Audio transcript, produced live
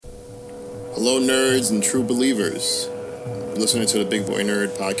Hello, nerds and true believers. You're listening to the Big Boy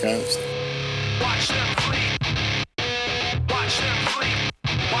Nerd podcast. Watch them flee. Watch them flee.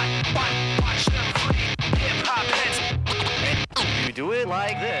 Watch them flee. Hip hop heads. You do it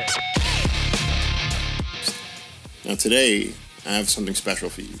like this. Now today, I have something special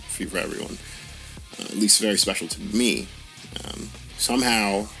for you, for everyone. At least very special to me.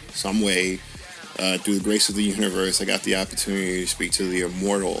 Somehow, some way, through the grace of the universe, I got the opportunity to speak to the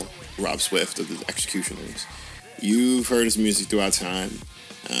immortal Rob Swift of the Executioners. You've heard his music throughout time.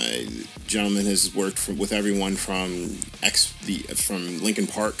 Gentleman has worked with everyone from Linkin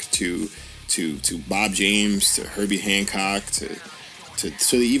Park to Bob James to Herbie Hancock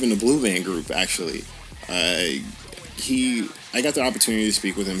to even the Blue Band Group. Actually, I got the opportunity to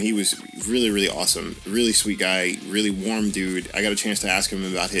speak with him. He was really, really awesome. Really sweet guy. Really warm dude. I got a chance to ask him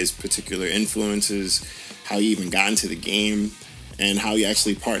about his particular influences, how he even got into the game, and how he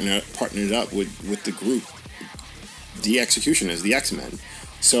actually partnered up with the group, the Executioners, the X-Men.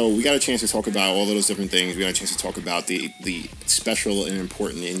 So we got a chance to talk about all of those different things. We got a chance to talk about the special and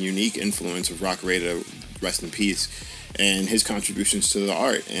important and unique influence of Rock Raider, rest in peace, and his contributions to the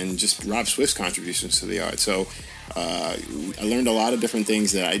art, and just Rob Swift's contributions to the art. So I learned a lot of different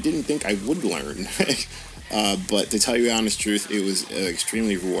things that I didn't think I would learn. But to tell you the honest truth, it was an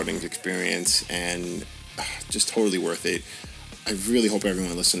extremely rewarding experience and just totally worth it. I really hope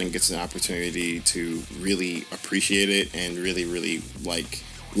everyone listening gets an opportunity to really appreciate it and really, really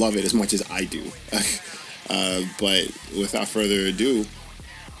love it as much as I do. But without further ado,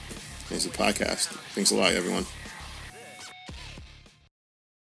 here's the podcast. Thanks a lot, everyone.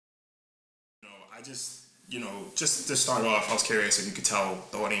 Just to start off, I was curious if you could tell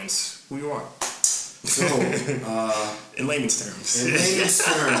the audience who you are. So, in layman's terms. in layman's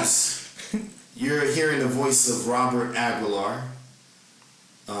terms, you're hearing the voice of Robert Aguilar.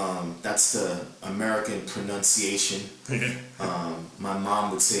 That's the American pronunciation. My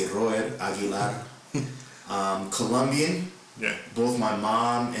mom would say Roer Aguilar. Colombian. Yeah. Both my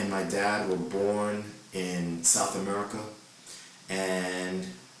mom and my dad were born in South America. And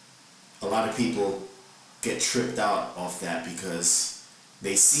a lot of people get tripped out off that because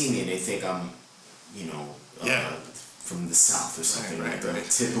they see me and they think I'm, from the South or something, right. a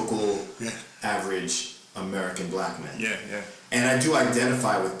typical average American black man. Yeah. And I do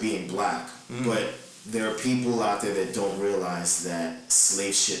identify with being black, but there are people out there that don't realize that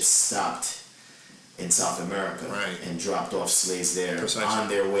slave ships stopped in South America and dropped off slaves there on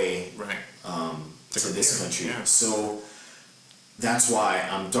their way to this country. Yeah. So that's why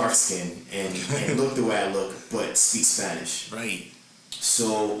I'm dark-skinned and look the way I look, but speak Spanish. Right.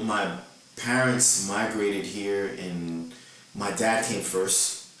 So my parents migrated here, and my dad came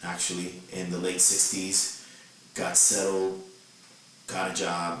first, actually, in the late 60s, got settled, got a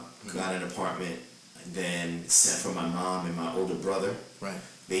job, got an apartment, and then sent for my mom and my older brother. Right.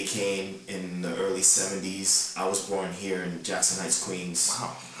 They came in the early 70s. I was born here in Jackson Heights, Queens.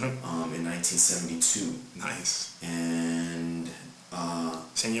 Wow. In 1972. Nice. And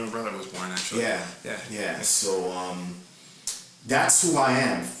same year my brother was born, actually. Yeah. So that's who I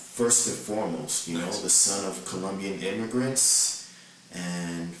am, first and foremost. The son of Colombian immigrants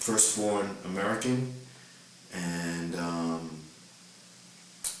and firstborn American, and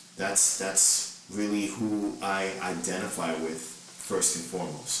that's really who I identify with first and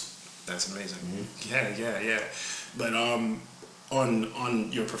foremost. That's amazing. Mm-hmm. Yeah. But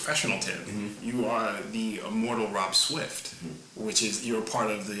on your professional tip, you are the immortal Rob Swift, which is, you're part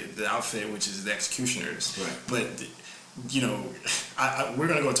of the outfit, which is the Executioners. Right. But we're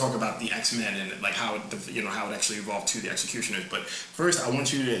gonna go talk about the X-Men and how it actually evolved to the Executioners. But first, I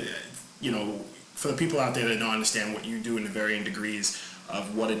want you to, for the people out there that don't understand what you do in the varying degrees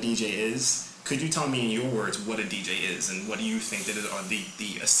of what a DJ is, could you tell me in your words what a DJ is, and what do you think that are the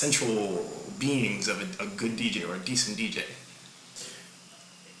essential beings of a good DJ or a decent DJ?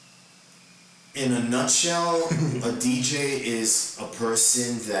 In a nutshell, a DJ is a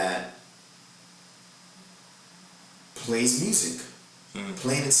person that plays music,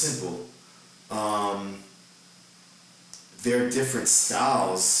 plain and simple. There are different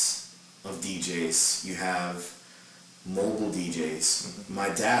styles of DJs. You have mobile DJs. My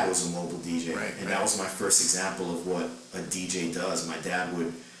dad was a mobile DJ, that was my first example of what a DJ does. My dad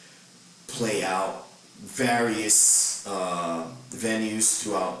would play out various venues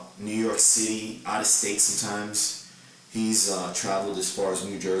throughout New York City, out of state sometimes. He's traveled as far as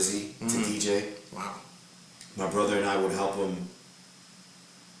New Jersey to DJ. Wow. My brother and I would help him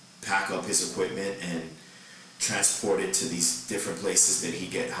pack up his equipment and transport it to these different places that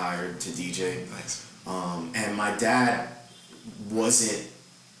he'd get hired to DJ. Nice. And my dad wasn't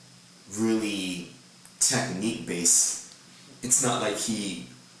really technique based. It's not like he,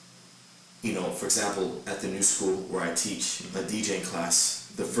 for example, at the new school where I teach a DJing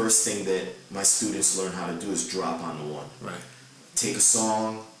class, the first thing that my students learn how to do is drop on the one. Right. Take a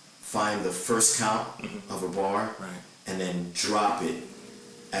song, find the first count of a bar, and then drop it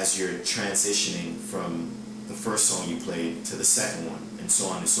as you're transitioning from the first song you played to the second one, and so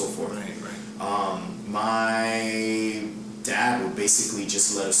on and so forth. My dad would basically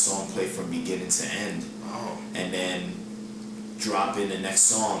just let a song play from beginning to end, and then drop in the next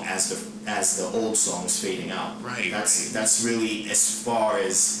song as the old song was fading out. That's really as far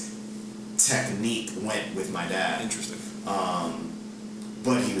as technique went with my dad. Interesting.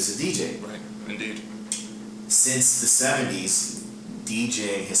 But he was a DJ. Right. Indeed. Since the 70s,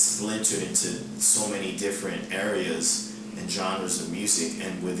 DJing has splintered into so many different areas and genres of music,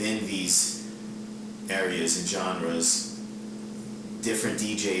 and within these areas and genres, different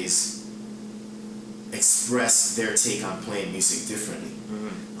DJs express their take on playing music differently.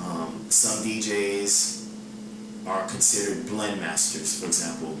 Some DJs are considered blend masters, for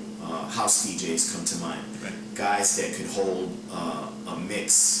example. House DJs come to mind. Guys that could hold a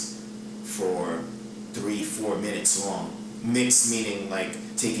mix for 3-4 minutes long. Mix meaning like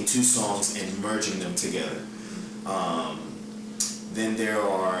taking two songs and merging them together. Then there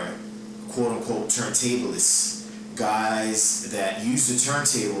are quote unquote turntablists, guys that use the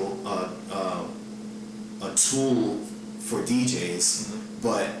turntable, a tool for DJs,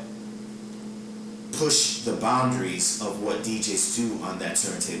 but push the boundaries of what DJs do on that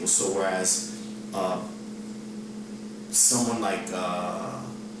turntable. So whereas someone like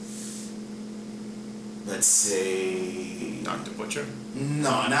let's say Dr. Butcher?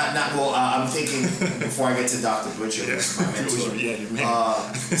 No, not well. I'm thinking before I get to Dr. Butcher, who's my mentor. Your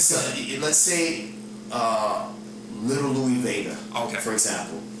man. So let's say Little Louis Vega, for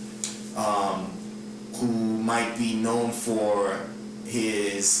example, who might be known for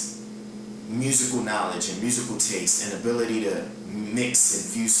his musical knowledge and musical taste and ability to mix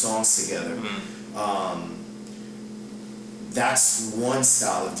and fuse songs together. That's one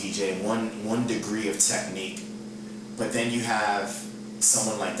style of DJ, one degree of technique. But then you have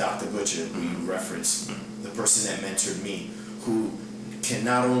someone like Dr. Butcher, who you referenced, the person that mentored me, who can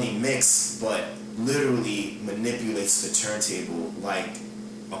not only mix, but literally manipulates the turntable like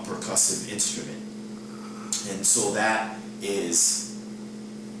a percussive instrument. And so that is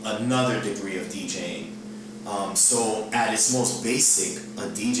another degree of DJing. So at its most basic, a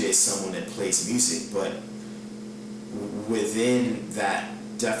DJ is someone that plays music, but within that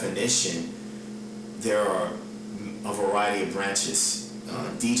definition, there are a variety of branches.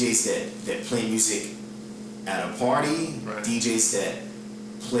 DJs that play music at a party, DJs that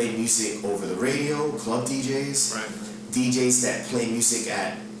play music over the radio, club DJs, DJs that play music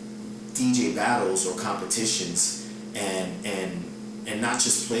at DJ battles or competitions, and not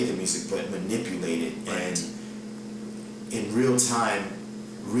just play the music but manipulate it and in real time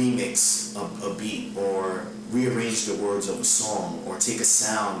remix a beat or rearrange the words of a song or take a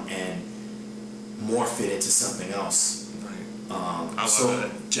sound and morph it into something else. I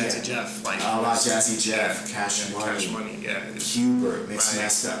love Jazzy Jeff. I love Jazzy Jeff, Cash Money, Hubert,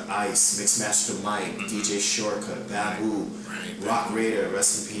 Mixmaster Ice, Mixmaster Mike, DJ Shortcut, Babu, Rock Raider,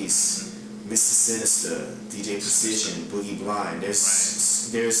 rest in peace, Mr. Sinister, DJ Precision, Boogie Blind.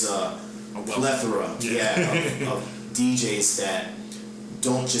 There's a plethora of DJs that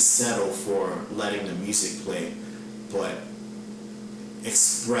don't just settle for letting the music play, but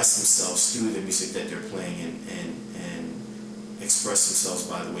express themselves through the music that they're playing and express themselves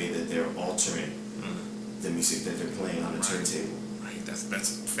by the way that they're altering the music that they're playing on the turntable. Right, that's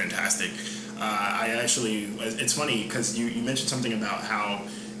fantastic. I actually, it's funny because you mentioned something about how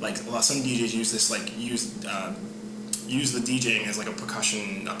like some DJs use this use the DJing as like a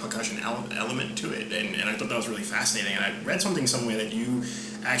percussion element to it, and I thought that was really fascinating. And I read something somewhere that you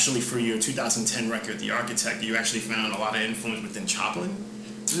actually, for your 2010 record, The Architect, you actually found a lot of influence within Choplin,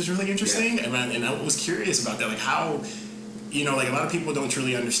 which is really interesting. And I was curious about that, like how, like a lot of people don't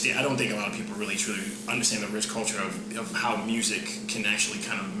truly understand. I don't think a lot of people really truly understand the rich culture of how music can actually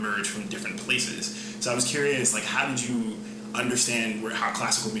kind of merge from different places. So I was curious, like, how did you understand how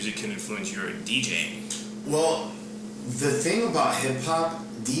classical music can influence your DJing? Well, the thing about hip hop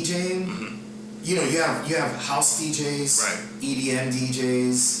DJing, you have house DJs, EDM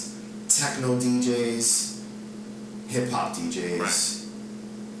DJs, techno DJs, hip hop DJs.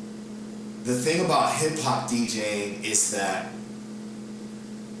 The thing about hip hop DJing is that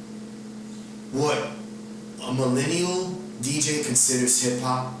what a millennial DJ considers hip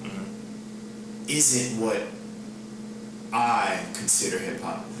hop isn't what I consider hip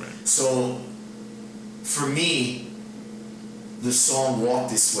hop. Right. So for me, the song "Walk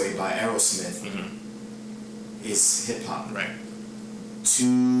This Way" by Aerosmith is hip hop. Right.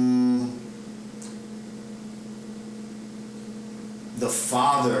 To the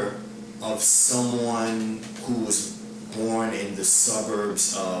father of someone who was born in the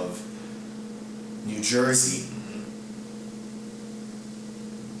suburbs of New Jersey,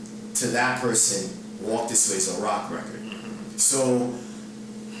 to that person, "Walk This Way" is a rock record. So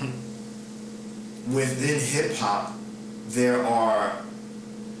within hip hop, there are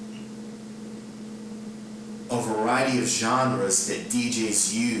a variety of genres that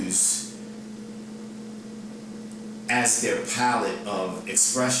DJs use as their palette of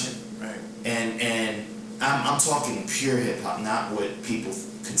expression. Right. And I'm talking pure hip hop, not what people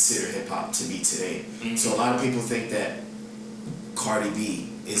consider hip hop to be today. So a lot of people think that Cardi B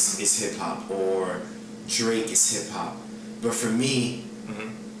is hip hop or Drake is hip hop. But for me,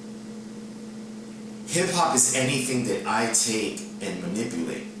 hip hop is anything that I take and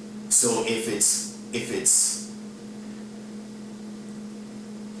manipulate. So if it's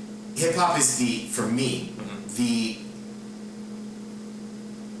hip hop is for me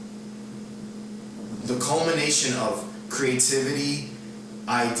the culmination of creativity,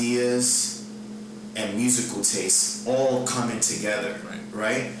 ideas, and musical tastes all coming together,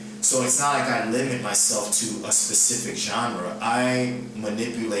 right? So it's not like I limit myself to a specific genre. I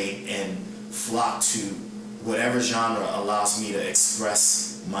manipulate and flock to whatever genre allows me to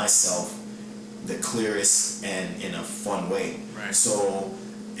express myself the clearest and in a fun way. Right. So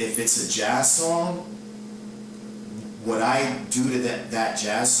if it's a jazz song, what I do to that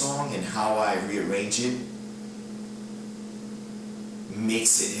jazz song and how I rearrange it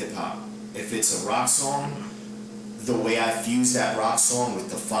makes it hip hop. If it's a rock song, the way I fuse that rock song with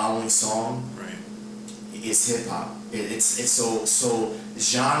the following song is hip hop. It's so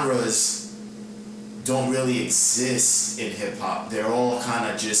genres don't really exist in hip hop. They're all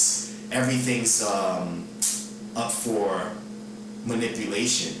kind of just everything's up for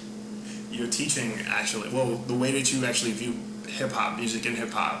manipulation. You're teaching actually, well, the way that you actually view hip hop, music and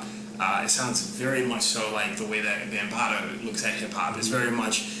hip hop, it sounds very much so like the way that Bambaataa looks at hip hop. It's very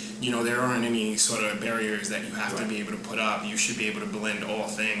much, there aren't any sort of barriers that you have to be able to put up. You should be able to blend all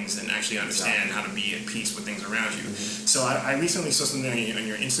things and actually understand how to be at peace with things around you. So I recently saw something on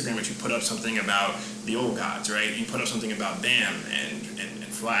your Instagram that you put up something about the old gods, right? You put up something about Bam and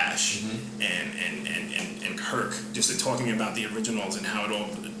Flash and Kirk, just talking about the originals and how it all,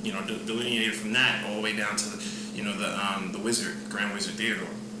 delineated from that all the way down to the Wizard, Grand Wizard Theodore.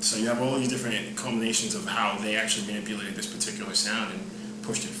 So you have all these different culminations of how they actually manipulated this particular sound and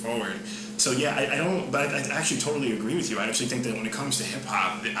pushed it forward. So yeah, I actually totally agree with you. I actually think that when it comes to hip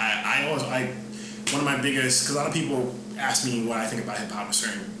hop, one of my biggest, because a lot of people ask me what I think about hip hop with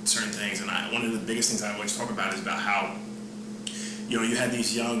certain things, and one of the biggest things I always talk about is about how you had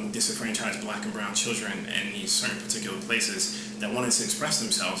these young, disenfranchised black and brown children in these certain particular places that wanted to express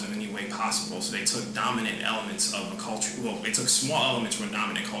themselves in any way possible. So they took dominant elements of a culture. Well, they took small elements from a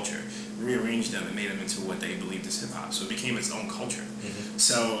dominant culture, rearranged them, and made them into what they believed is hip hop. So it became its own culture.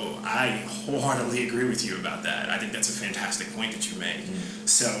 So I wholeheartedly agree with you about that. I think that's a fantastic point that you made.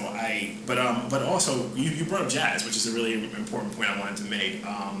 So but also you brought up jazz, which is a really important point I wanted to make.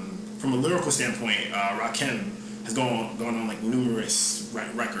 From a lyrical standpoint, Rakim has gone on like numerous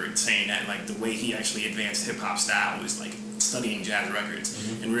records saying that like the way he actually advanced hip hop style was like studying jazz records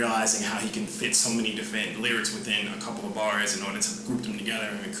and realizing how he can fit so many different lyrics within a couple of bars in order to group them together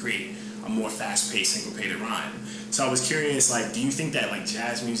and create a more fast-paced, syncopated rhyme. So I was curious, like, do you think that like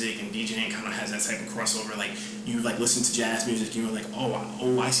jazz music and DJing kind of has that type of crossover? Like, you like listen to jazz music and you're like,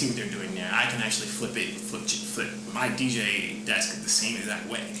 oh, I see what they're doing there. I can actually flip my DJ desk the same exact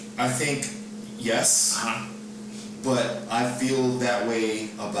way. I think yes. But I feel that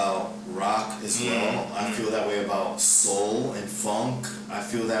way about rock as well. I feel that way about soul and funk. I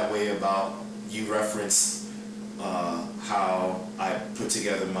feel that way about, you referenced how I put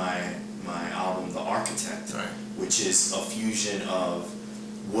together my album, The Architect, which is a fusion of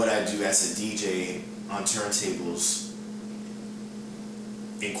what I do as a DJ on turntables,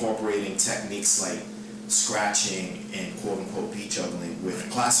 incorporating techniques like scratching and quote-unquote beat juggling with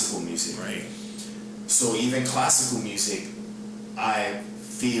classical music. So even classical music, I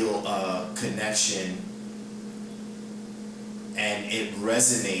feel a connection and it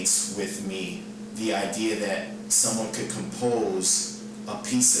resonates with me, the idea that someone could compose a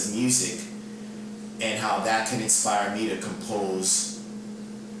piece of music and how that can inspire me to compose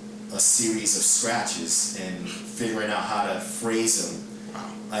a series of scratches and figuring out how to phrase them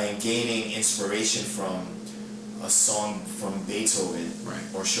and gaining inspiration from a song from Beethoven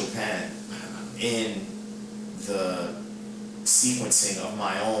or Chopin in the sequencing of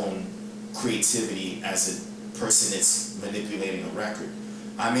my own creativity as a person that's manipulating a record.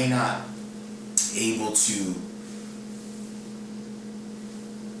 I may not able to.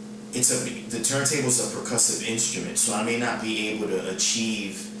 The turntable's a percussive instrument, so I may not be able to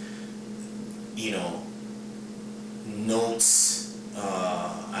achieve, notes.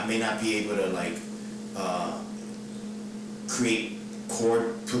 I may not be able to create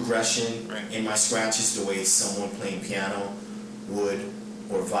chord progression in my scratches the way someone playing piano would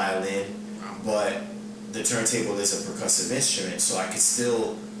or violin. Wow. But the turntable is a percussive instrument, so I could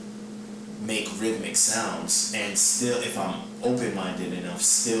still make rhythmic sounds and still, if I'm open-minded enough,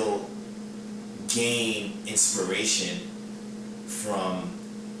 still gain inspiration from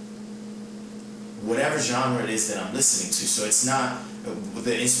whatever genre it is that I'm listening to. So it's not,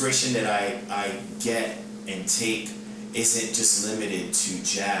 the inspiration that I get and take isn't just limited to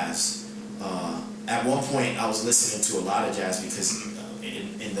jazz. At one point I was listening to a lot of jazz because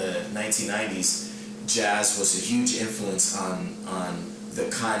in the 1990s, jazz was a huge influence on the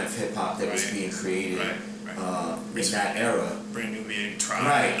kind of hip hop that was being created in that era. Brand New Meaning,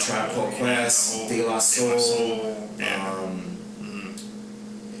 Tribe Called Quest, De La Soul,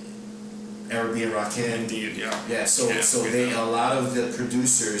 Arabian Rakim. Indeed, yeah. So a lot of the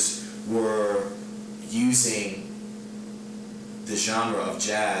producers were using the genre of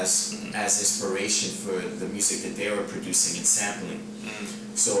jazz as inspiration for the music that they were producing and sampling.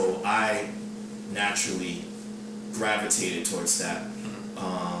 So I naturally gravitated towards that.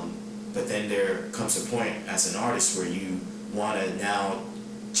 But then there comes a point as an artist where you want to now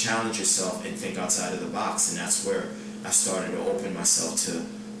challenge yourself and think outside of the box, and that's where I started to open myself to,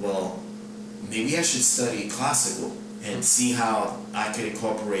 well, maybe I should study classical and see how I could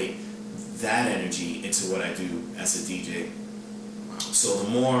incorporate that energy into what I do as a DJ. So the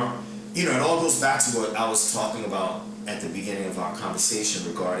more, it all goes back to what I was talking about at the beginning of our conversation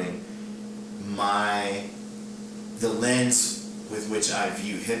regarding the lens with which I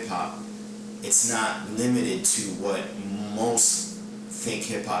view hip-hop. It's not limited to what most think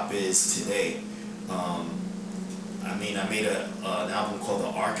hip-hop is today. I made an album called The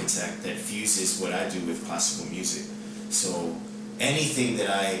Architect that fuses what I do with classical music. So anything that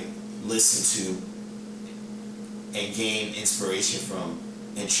I listen to and gain inspiration from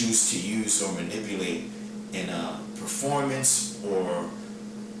and choose to use or manipulate in a performance, or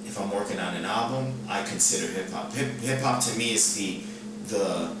if I'm working on an album, I consider hip-hop. Hip-hop to me is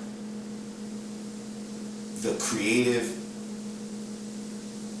the creative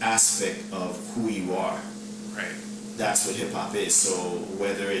aspect of who you are. Right. That's what hip-hop is. So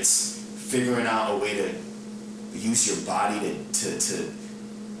whether it's figuring out a way to use your body to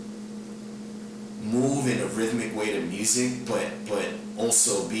move in a rhythmic way to music, but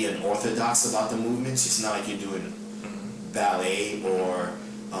also be unorthodox about the movements. It's not like you're doing ballet or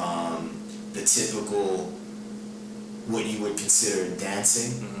the typical what you would consider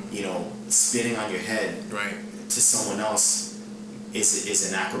dancing. Spinning on your head to someone else is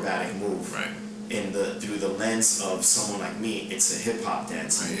an acrobatic move. Right. Through the lens of someone like me, it's a hip hop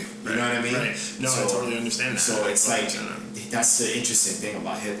dance move. You know what I mean? Right. No, I totally understand that. So it's that's the interesting thing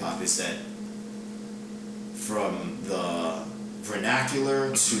about hip hop, is that from the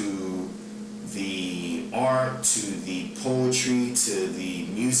vernacular to the art to the poetry to the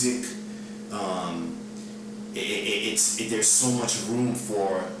music, there's so much room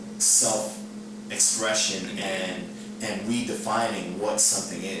for self-expression and redefining what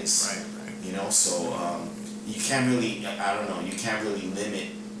something is. Right. So you can't really, you can't really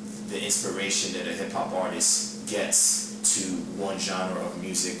limit the inspiration that a hip hop artist gets to one genre of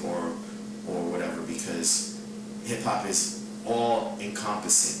music or whatever, because hip hop is all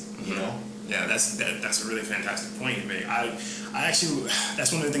encompassing. Yeah, that's a really fantastic point, man. I actually,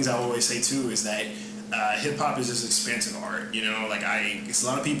 that's one of the things I always say too, is that hip hop is just expansive art. It's a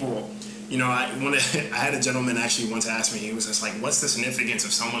lot of people. I had a gentleman actually once ask me. He was just like, "What's the significance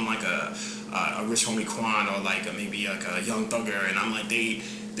of someone like a Rich Homie Quan or maybe a Young Thugger?" And I'm like,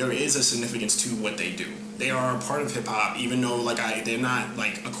 there is a significance to what they do. They are a part of hip hop, even though they're not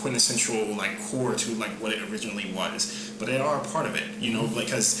a quintessential core to what it originally was, but they are a part of it.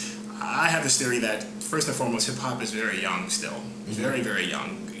 Because I have this theory that first and foremost, hip hop is very young still, very, very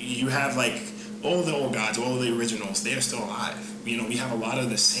young. You have all the old gods, all the originals, they are still alive. We have a lot of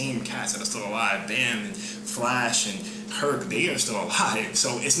the same cats that are still alive. Bam and Flash and Herc, they are still alive.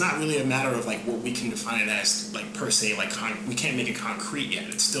 So it's not really a matter of what we can define it as per se. We can't make it concrete yet.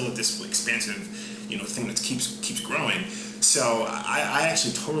 It's still this expansive, thing that keeps growing. So I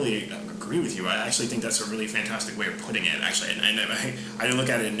actually totally agree with you. I actually think that's a really fantastic way of putting it. Actually, and I didn't look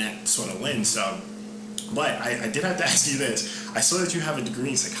at it in that sort of lens. So, but I did have to ask you this. I saw that you have a degree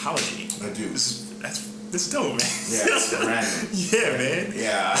in psychology. I do. That's dope, man. Yeah, it's random. Yeah, man.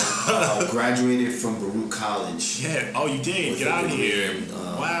 Yeah, I graduated from Baruch College. Yeah. Oh, you did. With Get a out of degree here. in,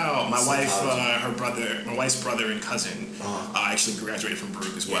 Wow. My wife, psychology. my wife's brother and cousin, actually graduated from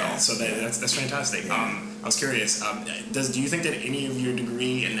Baruch as well. Yeah. So that's fantastic. Yeah. I was curious. Do you think that any of your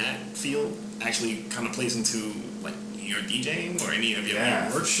degree in that field actually kind of plays into like your DJing or any of your Yeah,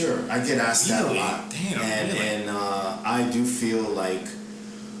 work? for sure. I get asked that a Really? lot. Damn, and really? and I do feel like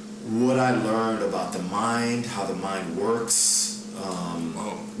what I learned about the mind, how the mind works,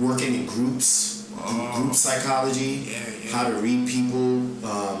 working in groups, group psychology, how to read people,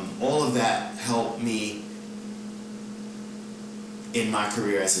 all of that helped me in my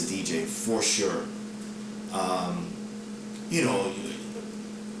career as a DJ, for sure. You know,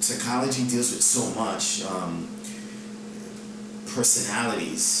 psychology deals with so much.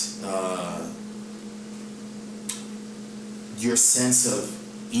 Personalities, your sense of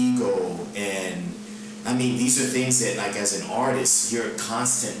ego, and I mean, these are things that, like, as an artist, you're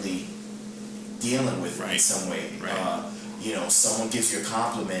constantly dealing with in some way. Right. You know, someone gives you a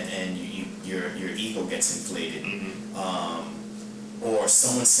compliment and your ego gets inflated, or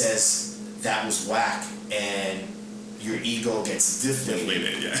someone says that was whack and your ego gets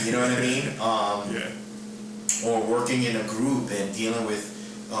deflated. Yeah. You know what I mean? Yeah. Or working in a group and dealing with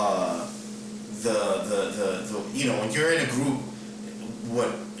the you know, when you're in a group, what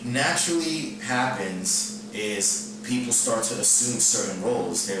naturally happens is people start to assume certain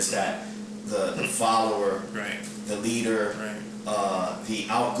roles. There's that the follower, Right. the leader, Right. the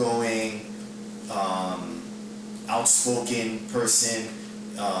outgoing, outspoken person,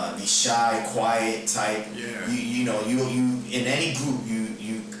 the shy, quiet type. Yeah. You know, you in any group you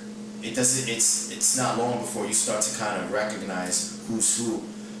it's not long before you start to kind of recognize who's who.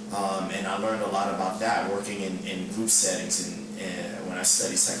 And I learned a lot about that working in group settings and when I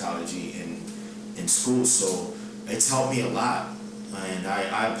studied psychology in school. So it's helped me a lot. And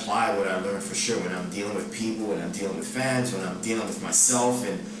I apply what I learned for sure when I'm dealing with people, when I'm dealing with fans, when I'm dealing with myself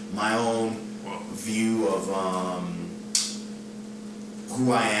and my own view of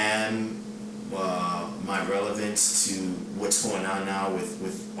who I am, my relevance to what's going on now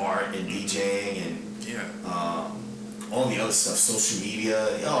with art and DJing and all the other stuff, social media.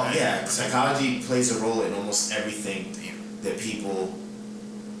 Oh yeah, psychology plays a role in almost everything that people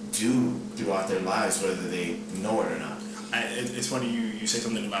do throughout their lives, whether they know it or not. It's funny you say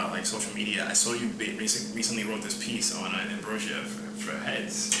something about like social media. I saw you recently wrote this piece on Ambrosia for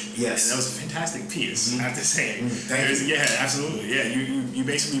Heads. Yes. And that was a fantastic piece, I have to say. Thank you. Yeah, absolutely. Yeah, you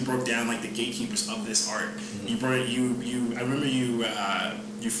basically broke down like the gatekeepers of this art. You brought I remember you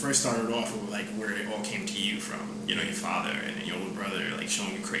first started off with like where it all came to you from. You know, your father and your older brother like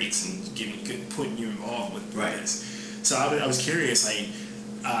showing you crates and putting you involved with this. So I was curious, like,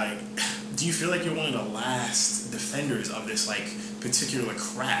 do you feel like you're one of the last defenders of this like particular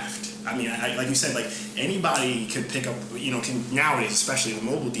craft? I mean, like you said, like anybody could pick up, you know, can nowadays, especially the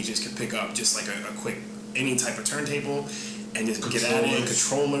mobile DJs, could pick up just like a quick any type of turntable and just get at it,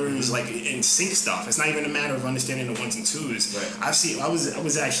 controllers, like and sync stuff. It's not even a matter of understanding the ones and twos. Right. I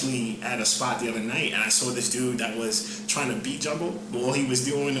was actually at a spot the other night and I saw this dude that was trying to beat juggle. But all he was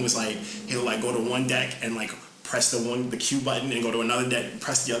doing was like he'll like go to one deck and like press the Q button and go to another deck,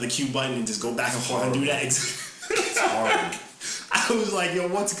 press the other Q button and just go back and forth and do that. It's hard. I was like, yo,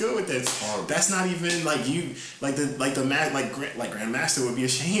 what's good with this? That's not even like you, like Grandmaster would be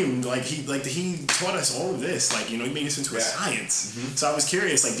ashamed. Like he taught us all of this. Like, you know, he made this into a science. So I was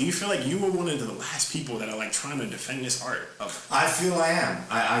curious, like, do you feel like you were one of the last people that are like trying to defend this art? I feel I am.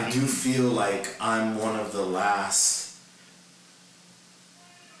 I do feel like I'm one of the last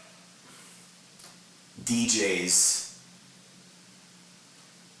DJs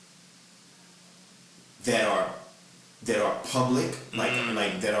that are public, like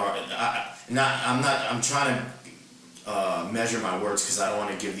that are I'm trying to measure my words because I don't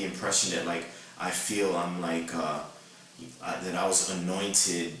want to give the impression that like I feel I'm like that I was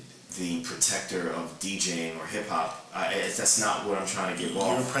anointed the protector of DJing or hip hop. That's not what I'm trying to give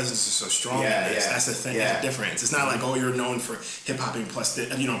off. Your presence is so strong in this. That's the thing. That's the difference. It's not like, oh, you're known for hip hopping plus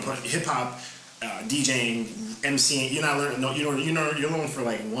hip hop. DJing, MCing, you're not learning. No, you're known for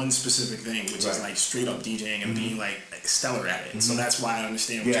like one specific thing, which is like straight up DJing and being like stellar at it. So that's why I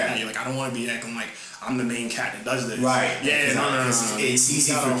understand what you're like. I don't want to be acting like I'm the main cat that does this. Right. Yeah. No. It's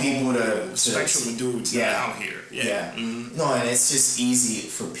easy for people to spectrum of dudes that are out here. Yeah. No, and it's just easy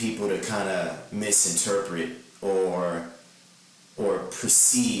for people to kind of misinterpret or or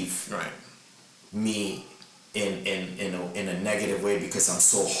perceive Right. me in a negative way because I'm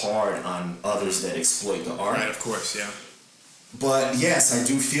so hard on others that exploit the art. Right, of course, yeah. But yes, I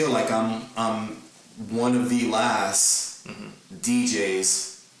do feel like I'm one of the last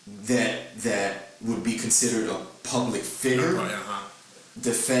DJs that would be considered a public figure,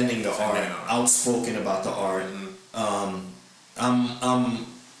 defending the art, outspoken about the art. I'm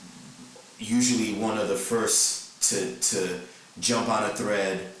usually one of the first to jump on a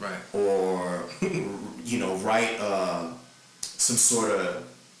thread, right, or write some sort of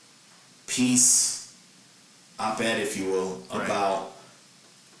piece, op-ed, if you will, right, about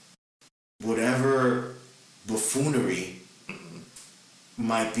whatever buffoonery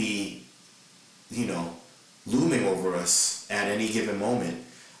might be, looming over us at any given moment.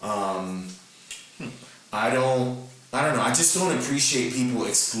 I don't know. I just don't appreciate people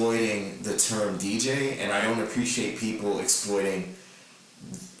exploiting the term DJ, and I don't appreciate people exploiting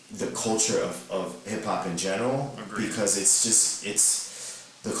the culture of hip hop in general. Agreed. Because it's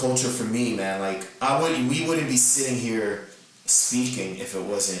the culture for me, man. Like we wouldn't be sitting here speaking if it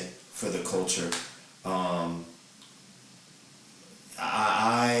wasn't for the culture.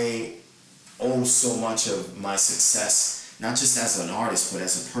 I owe so much of my success, not just as an artist, but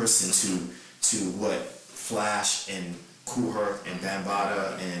as a person, to what Flash and Kool Herc and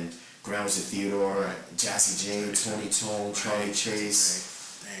Bambaataa and Grams of Theodore, Jazzy J, Tony Tone, Charlie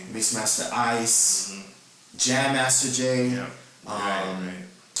Chase, Mixmaster Ice, Jam Master J,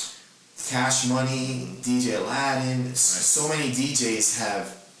 Cash Money, DJ Aladdin. So many DJs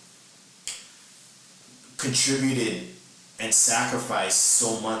have contributed and sacrificed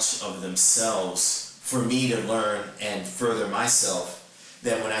so much of themselves for me to learn and further myself,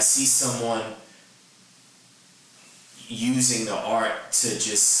 that when I see someone using the art to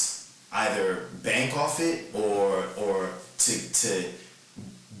just either bank off it or to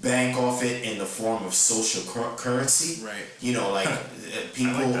bank off it in the form of social currency, right?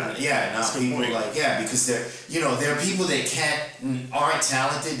 People, because there are people that aren't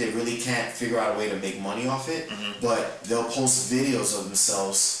talented, they really can't figure out a way to make money off it, but they'll post videos of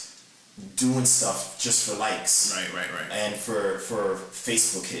themselves doing stuff just for likes, right, and for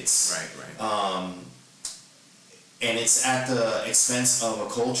Facebook hits, right. And it's at the expense of a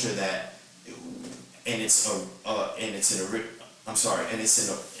culture it's in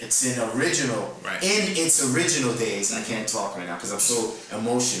its original days. I can't talk right now because I'm so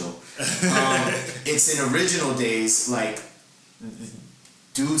emotional. It's in original days, like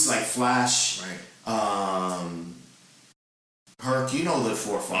dudes like Flash, Herc, the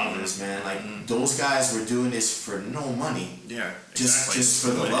forefathers, man. Like those guys were doing this for no money. Yeah, just for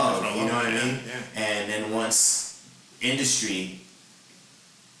the love. You know what I mean? Yeah. And then once industry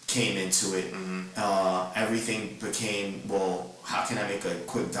came into it, everything became, well, how can I make a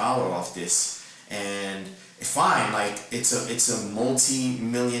quick dollar off this? And fine, like it's a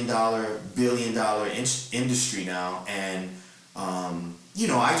multi-million-dollar, billion-dollar industry now, and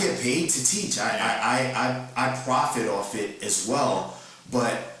I get paid to teach. I profit off it as well,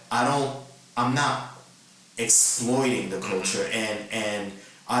 but I'm not exploiting the culture, and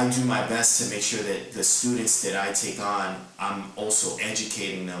I do my best to make sure that the students that I take on, I'm also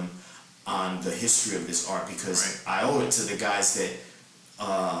educating them on the history of this art, because I owe it to the guys that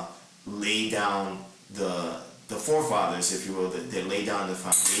laid down the forefathers, if you will, that laid down the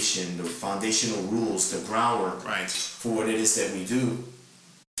foundation, the foundational rules, the groundwork for what it is that we do.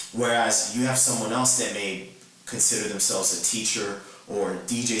 Whereas you have someone else that may consider themselves a teacher, or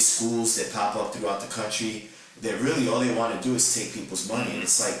DJ schools that pop up throughout the country, that really all they want to do is take people's money. And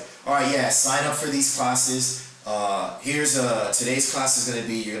it's like, all right, yeah, sign up for these classes. Here's today's class is going to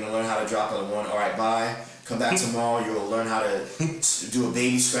be, you're going to learn how to drop on one. All right, bye. Come back tomorrow. You'll learn how to do a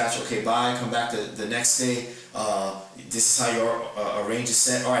baby scratch. Okay, bye. Come back the next day. This is how you arrange a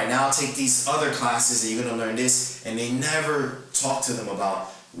set. All right, now take these other classes and you're going to learn this. And they never talk to them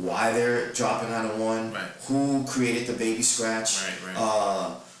about why they're dropping on a one, who created the baby scratch,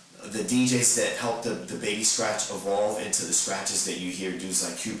 the DJs that helped the baby scratch evolve into the scratches that you hear dudes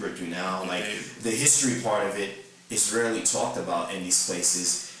like Hubert do now. Like, the history part of it is rarely talked about in these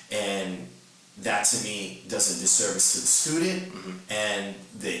places, and that to me does a disservice to the student and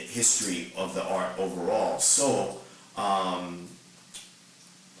the history of the art overall. So I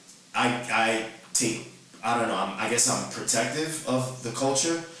guess I'm protective of the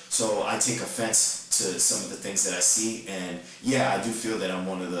culture, so I take offense to some of the things that I see, and yeah, I do feel that I'm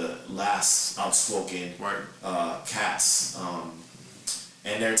one of the last outspoken cats.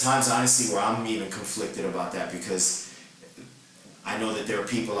 And there are times, honestly, where I'm even conflicted about that, because I know that there are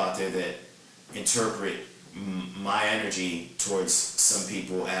people out there that interpret my energy towards some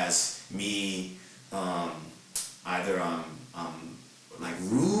people as me, either I'm like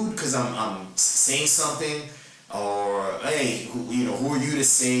rude because I'm saying something, or hey, who are you to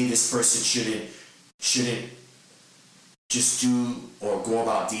say this person shouldn't just do or go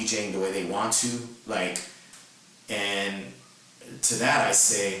about DJing the way they want to, like, and to that I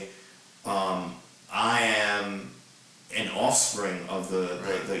say, I am an offspring of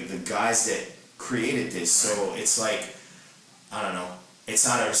the guys that created this, so it's like, I don't know, it's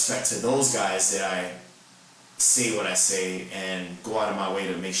out of respect to those guys that I say what I say and go out of my way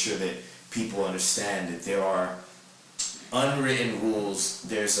to make sure that people understand that there are unwritten rules.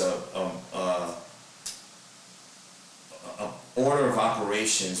 There's a order of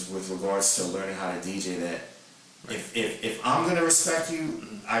operations with regards to learning how to DJ that if I'm gonna respect you,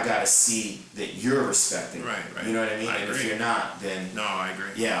 I gotta see that you're respecting. Right. You know what I mean? I and agree. if you're not, then No, I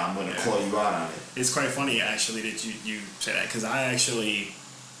agree. yeah, I'm gonna call you out on it. It's quite funny actually that you say that, because I'm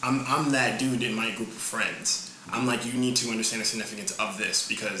that dude in my group of friends. I'm like, you need to understand the significance of this,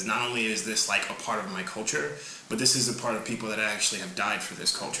 because not only is this like a part of my culture, but this is a part of people that actually have died for this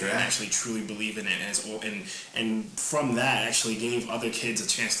culture and actually truly believe in it, and from that actually gave other kids a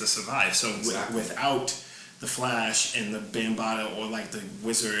chance to survive. So without the Flash and the Bambaataa or like the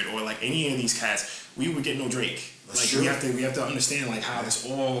Wizard or like any of these cats, we would get no Drake. That's Like true. we have to understand like how this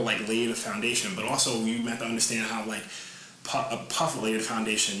all like laid a foundation, but also you have to understand how like Puff laid a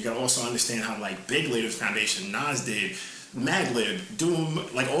foundation. You gotta also understand how like Big laid a foundation, Nas did, Madlib, Doom,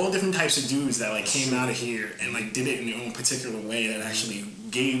 like all different types of dudes that like came out of here and like did it in their own particular way that actually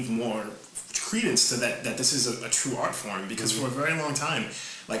gave more credence to that this is a true art form, because for a very long time,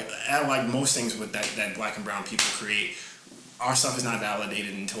 like most things with that black and brown people create, our stuff is not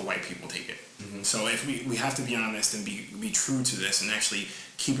validated until white people take it. So if we have to be honest and be true to this and actually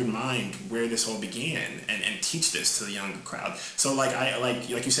keep in mind where this all began and teach this to the younger crowd. So like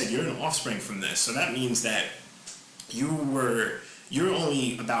you said, you're an offspring from this. So that means that you're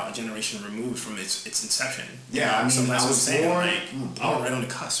only about a generation removed from its inception. Yeah, I mean, so that's I what I'm was saying. born. Like, you were born right on the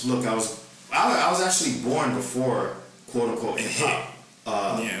cusp. Look, I was actually born before quote unquote hip hop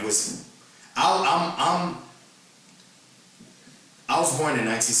was. I was born in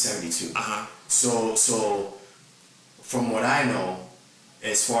 1972. So from what I know,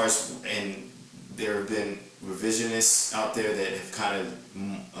 as far as, and there have been revisionists out there that have kind of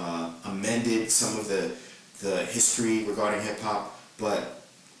amended some of the history regarding hip hop, but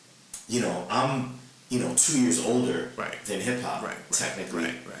I'm 2 years older than hip hop, technically.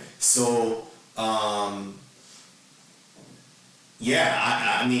 Right. So I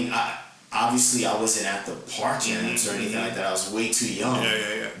mean, obviously I wasn't at the park jams or anything like that. I was way too young.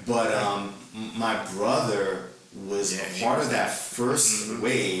 Yeah. But my brother was a part of that first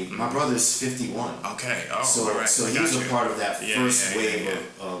wave. My brother's 51. Okay. Oh, so all right. so he was a part of that first wave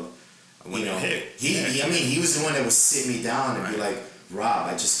of when it hit. I mean, he was the one that would sit me down and be like, Rob,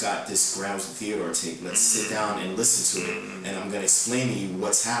 I just got this Grams of Theodore tape. Let's sit down and listen to it, and I'm gonna explain to you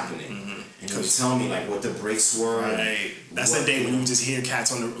what's happening. And he would tell me like what the breaks were. Right. That's the day when you would just hear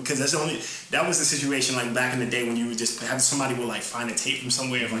cats on the, because that was the situation like back in the day when you would just have somebody would like find a tape from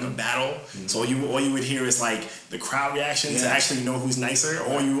somewhere of like a battle. So all you would hear is like the crowd reaction to actually know who's nicer,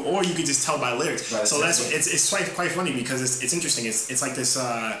 or you could just tell by lyrics. So it's quite funny because it's interesting. It's like this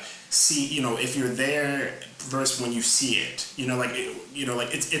if you're there versus when you see it,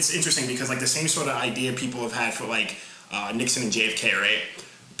 it's interesting because like the same sort of idea people have had for like Nixon and JFK, right?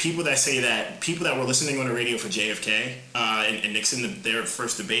 People that were listening on the radio for JFK and Nixon, their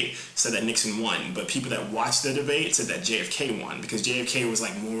first debate, said that Nixon won. But people that watched the debate said that JFK won because JFK was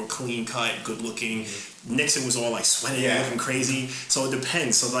like more clean cut, good looking. Nixon was all like sweating, looking crazy. So it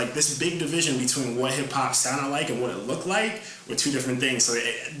depends. So like this big division between what hip hop sounded like and what it looked like were two different things. So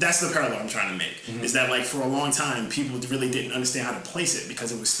that's the parallel I'm trying to make. Is that like for a long time people really didn't understand how to place it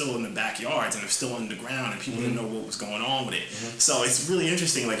because it was still in the backyards and it was still underground and people didn't know what was going on with it. So it's really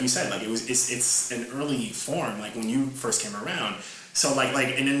interesting, like you said, like it's an early form, like when you first came around. So like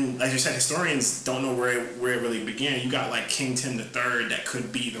and then as you said, historians don't know where it really began. You got like King Tim III that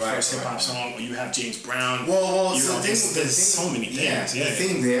could be the first hip hop song, or you have James Brown. Well, there's so many things. The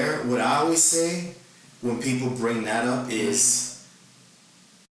thing there, what I always say when people bring that up is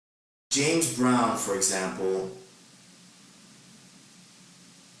James Brown, for example,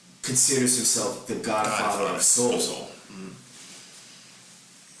 considers himself the godfather of soul.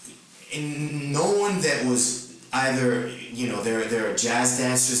 And no one that was either, there are jazz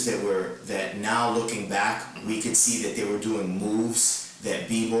dancers that now looking back, we could see that they were doing moves that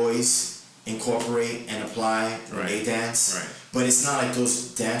b-boys incorporate and apply when they dance. Right. But it's not like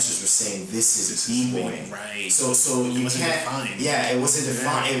those dancers were saying this is b-boying. Right. So you can't. Defined. Yeah, it wasn't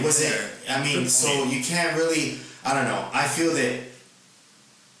defined. Yeah, it wasn't. yeah. I mean, so you can't really. I don't know. I feel that.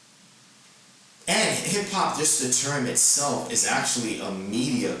 And hip hop, just the term itself, is actually a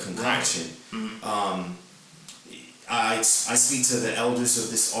media concoction. Mm-hmm. I speak to the elders of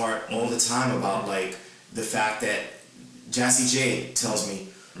this art all the time about like the fact that Jazzy J tells me,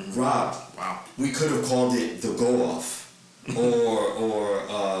 Rob, we could have called it the Go Off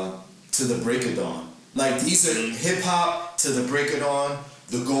or To the Break of Dawn. Like these are hip hop, To the Break of Dawn,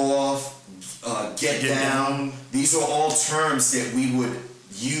 the Go Off, Get Down. These are all terms that we would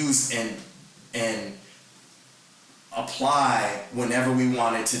use and apply whenever we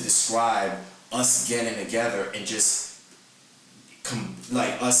wanted to describe us getting together and just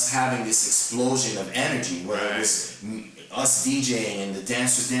like us having this explosion of energy, where it was us DJing and the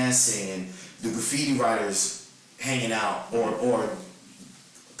dancers dancing and the graffiti writers hanging out or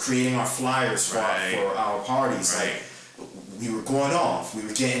creating our flyers for our parties. Like we were going off, we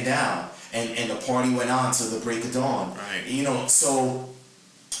were getting down, and the party went on till the break of dawn. You know, so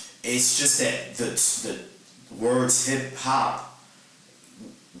it's just that the words hip hop,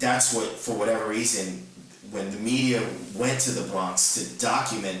 that's what, for whatever reason, when the media went to the Bronx to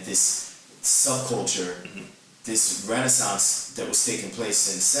document this subculture, this renaissance that was taking place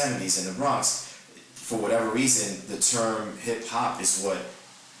in the 70s in the Bronx, for whatever reason, the term hip hop is what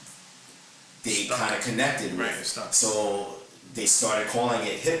they kind of connected with. So they started calling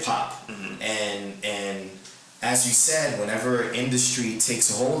it hip hop. And as you said, whenever industry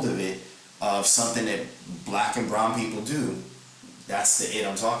takes a hold of it, of something that black and brown people do, that's the it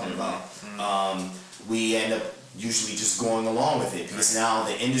I'm talking about. We end up usually just going along with it because now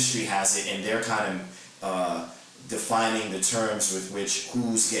the industry has it and they're kind of defining the terms with which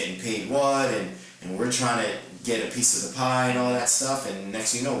who's getting paid what, and we're trying to get a piece of the pie and all that stuff, and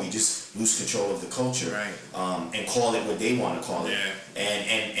next thing you know, we just lose control of the culture and call it what they want to call it,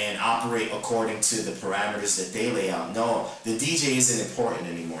 and operate according to the parameters that they lay out. No, the DJ isn't important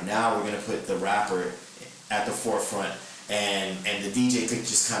anymore. Now we're going to put the rapper at the forefront, and the DJ could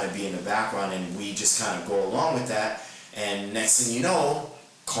just kind of be in the background, and we just kind of go along with that, and next thing you know,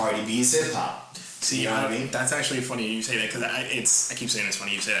 Cardi B is hip hop. See, you know what I mean? That's actually funny you say that, because I keep saying it's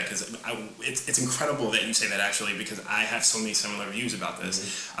funny you say that, because it's incredible that you say that, actually, because I have so many similar views about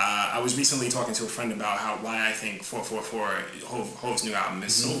this. I was recently talking to a friend about why I think 444, Hov's new album,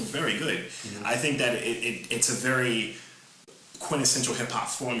 is so very good. I think that it's a very quintessential hip hop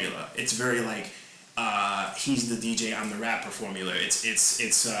formula. It's very like, he's the DJ, I'm the rapper formula. It's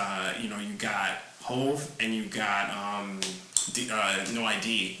you know, you got Hov and you got No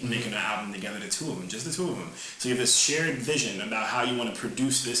ID making an album together, the two of them, just the two of them. So you have this shared vision about how you want to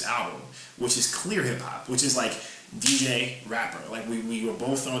produce this album, which is clear hip hop, which is like DJ, rapper. Like we were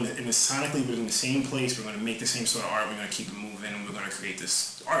both sonically we're in the same place. We're going to make the same sort of art. We're going to keep it moving, and we're going to create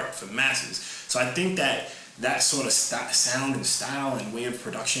this art for the masses. So I think that sort of sound and style and way of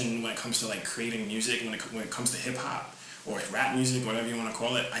production when it comes to like creating music, when it comes to hip hop or rap music, whatever you want to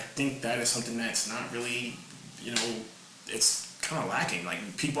call it, I think that is something that's not really, you know, it's kind of lacking. Like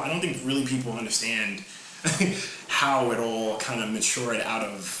I don't think really people understand how it all kind of matured out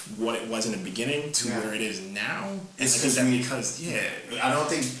of what it was in the beginning to where it is now. It's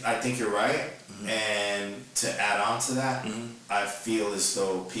I think you're right. And to add on to that, I feel as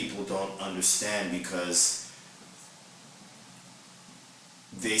though people don't understand because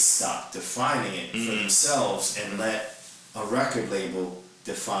they stop defining it for themselves and let a record label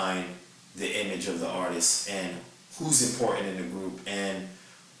define the image of the artist and who's important in the group and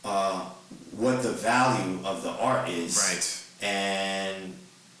what the value of the art is. Right. And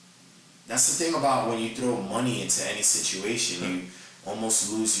that's the thing about when you throw money into any situation, you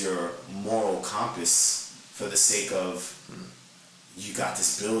almost lose your moral compass for the sake of you got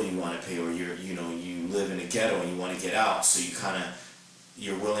this bill you want to pay, or you live in a ghetto and you want to get out, so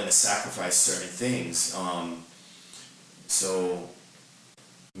you're willing to sacrifice certain things. So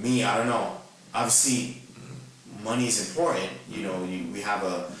me, I don't know. Obviously, money is important. You know, we have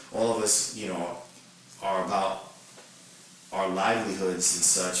all of us, you know, are about our livelihoods and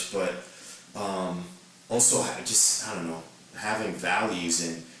such, but also just, I don't know, having values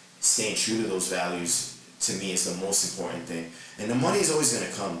and staying true to those values, to me, is the most important thing. And the money is always going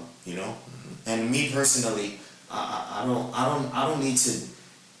to come, you know. And me personally, I don't need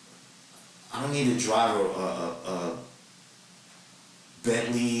to drive a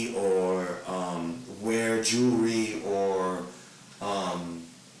Bentley or wear jewelry or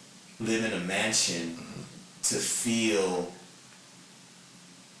live in a mansion to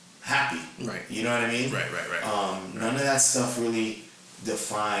happy. Right. You know what I mean? Right. None of that stuff really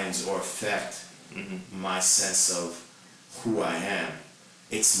defines or affect my sense of who I am.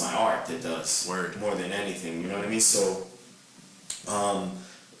 It's my art that does. Word. More than anything. You know what I mean? So,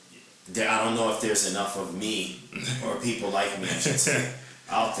 I don't know if there's enough of me or people like me, I should say,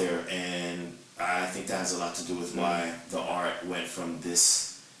 out there, and I think that has a lot to do with why the art went from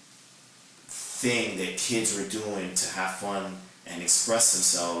this thing that kids were doing to have fun and express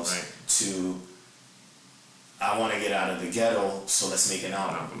themselves to I want to get out of the ghetto, so let's make an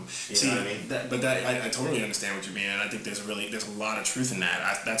album. You know what I mean? I totally understand what you mean, and I think there's a lot of truth in that.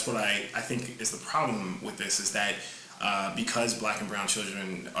 That's what I think is the problem with this, is that because Black and brown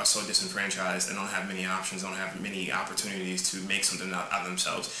children are so disenfranchised and don't have many options, don't have many opportunities to make something out of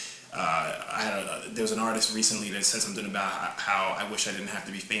themselves. There was an artist recently that said something about how I wish I didn't have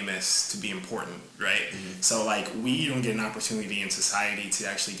to be famous to be important, right? So like, we don't get an opportunity in society to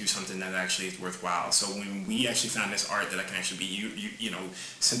actually do something that actually is worthwhile. So when we actually found this art that I can actually be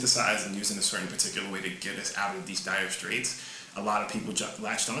synthesized and used in a certain particular way to get us out of these dire straits, a lot of people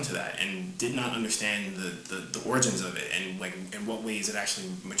latched onto that and did not understand the origins of it and like in what ways it actually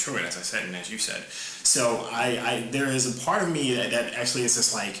matured, as I said and as you said. So there is a part of me that actually is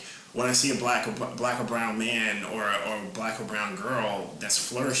just like, when I see a black or brown man or a black or brown girl that's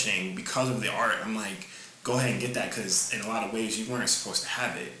flourishing because of the art, I'm like, go ahead and get that, because in a lot of ways you weren't supposed to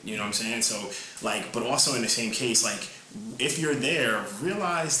have it. You know what I'm saying? So like, but also in the same case, like, if you're there,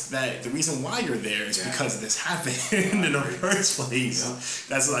 realize that the reason why you're there is because this happened in the first place.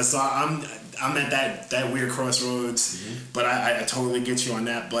 So I'm at that weird crossroads, but I totally get you on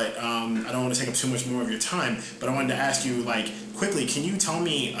that. But I don't want to take up too much more of your time. But I wanted to ask you, like, quickly, can you tell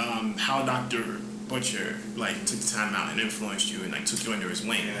me how Dr. Butcher like took the time out and influenced you and like took you under his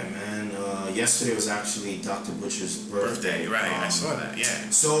wing? Yeah, man. Yesterday was actually Dr. Butcher's birthday. Right? I saw that. Yeah.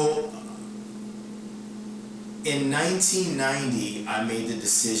 So. In 1990, I made the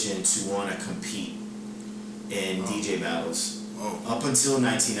decision to want to compete in DJ battles. Up until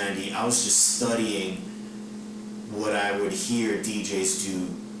 1990, I was just studying what I would hear DJs do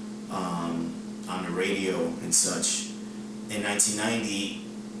on the radio and such. In 1990,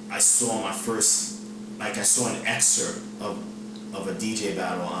 I saw an excerpt of a DJ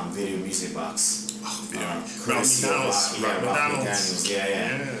battle on Video Music Box. Courtesy of Rock McDaniels.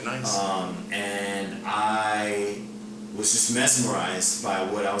 Yeah, nice. And I was just mesmerized by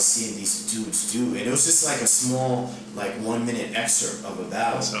what I was seeing these dudes do, and it was just like a small, like 1 minute excerpt of a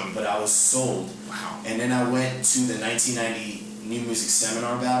battle, but I was sold. Wow. And then I went to the 1990 New Music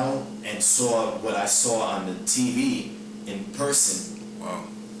Seminar battle and saw what I saw on the TV in person. Wow.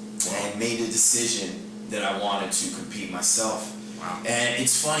 And made the decision that I wanted to compete myself. Wow. And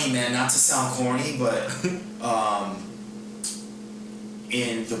it's funny, man, not to sound corny, but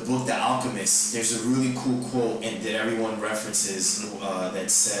in the book The Alchemist, there's a really cool quote that everyone references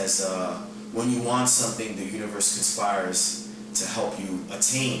that says, when you want something, the universe conspires to help you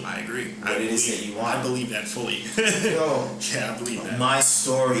attain I agree. what it is that you want. I believe that fully. Yeah, I believe that. My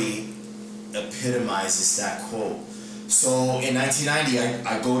story epitomizes that quote. So in 1990,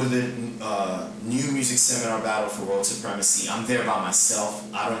 I go to the New Music Seminar battle for World Supremacy. I'm there by myself.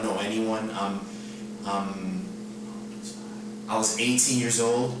 I don't know anyone. I was 18 years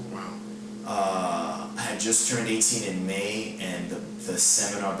old. Wow. I had just turned 18 in May, and the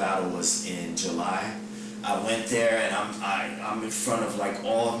seminar battle was in July. I went there, and I'm in front of like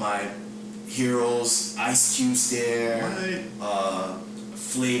all of my heroes. Ice Cube's there.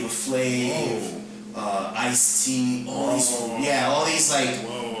 Flavor Flav. Ice-T, all these like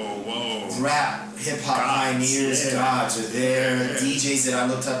rap hip hop pioneers, gods are there. DJs that I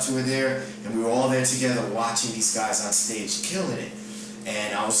looked up to were there, and we were all there together watching these guys on stage killing it.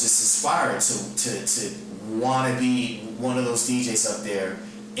 And I was just inspired to want to be one of those DJs up there,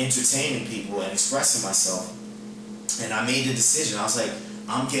 entertaining people and expressing myself. And I made the decision. I was like,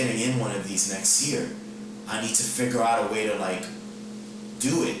 I'm getting in one of these next year. I need to figure out a way to like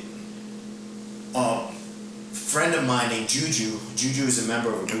do it. A friend of mine named Juju is a member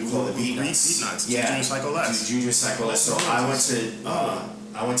of a group called the Beatnuts. Yeah, Juju Psycho Les. Juju Psycho Les. So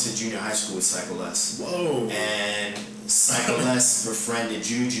I went to junior high school with Psycho Les. Whoa. And Psycho Les befriended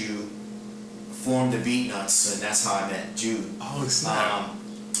Juju, formed the Beatnuts, and that's how I met Juju. Oh, snap.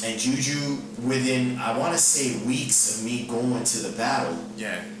 And Juju, within I want to say weeks of me going to the battle.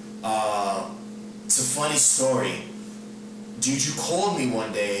 Yeah. It's a funny story. Juju called me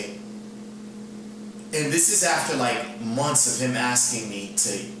one day. And this is after like months of him asking me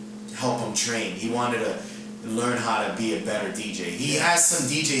to help him train. He wanted to learn how to be a better DJ. He has some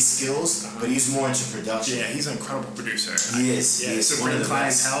DJ skills, but he's more into production. Yeah, he's an incredible producer. He is. Yeah, he is so one for of the the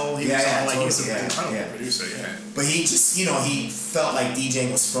clientele, best. he's Totally, an incredible producer. Yeah. But he just, he felt like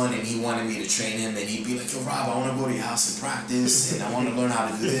DJing was fun, and he wanted me to train him. And he'd be like, "Yo, Rob, I want to go to your house and practice, and I want to learn how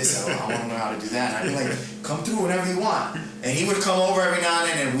to do this. I want to learn how to do that." And I'd be like, "Come through whenever you want." And he would come over every now and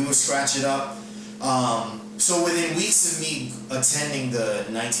then, and we would scratch it up. So within weeks of me attending the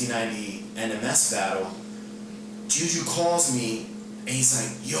 1990 NMS battle, Juju calls me and he's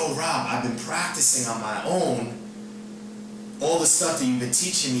like, "Yo, Rob, I've been practicing on my own. All the stuff that you've been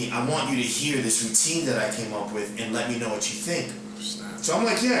teaching me, I want you to hear this routine that I came up with and let me know what you think." So I'm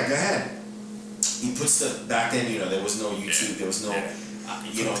like, "Yeah, go ahead." He puts back then, there was no YouTube, there was no,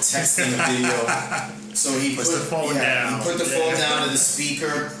 texting a video. So he put the phone down. He put the phone down to the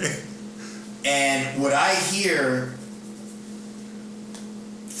speaker. And what I hear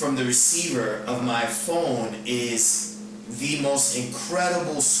from the receiver of my phone is the most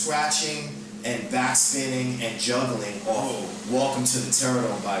incredible scratching and backspinning and juggling of "Welcome to the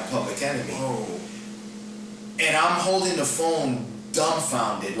Terradome" by Public Enemy. And I'm holding the phone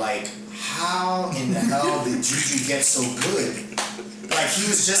dumbfounded, like, how in the hell did Juju get so good? Like, he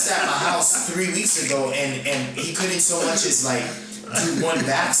was just at my house 3 weeks ago and he couldn't so much as like do one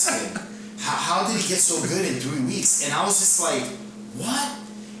backspin. How did he get so good in 3 weeks? And I was just like, what?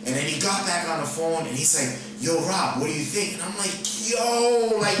 And then he got back on the phone and he's like, "Yo, Rob, what do you think?" And I'm like,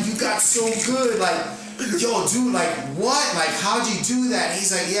 "Yo, like, you got so good. Like, yo, dude, like, what? Like, how'd you do that?" And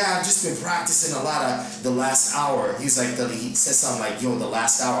he's like, "Yeah, I've just been practicing a lot of the last hour." He's like, he said something like, "Yo, the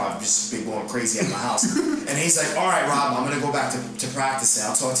last hour I've just been going crazy at my house." And he's like, "All right, Rob, I'm going to go back to practicing.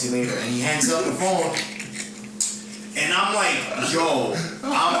 I'll talk to you later." And he hangs up the phone. And I'm like, "Yo,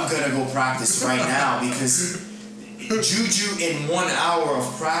 I'm going to go practice right now," because Juju in 1 hour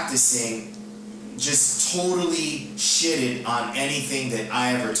of practicing just totally shitted on anything that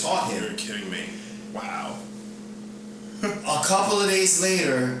I ever taught him. You're kidding me. Wow. A couple of days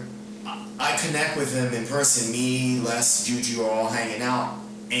later, I connect with him in person. Me, Les, Juju are all hanging out.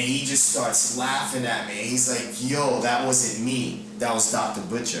 And he just starts laughing at me. He's like, "Yo, that wasn't me. That was Dr.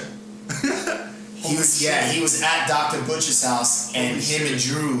 Butcher." He was at Dr. Butcher's house, and him and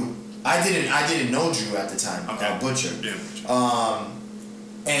Drew. I didn't know Drew at the time. Okay. Butcher. Yeah.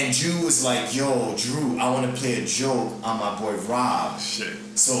 And Drew was like, "Yo, Drew, I want to play a joke on my boy Rob. Shit.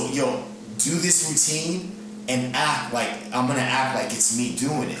 So, yo, do this routine and I'm gonna act like it's me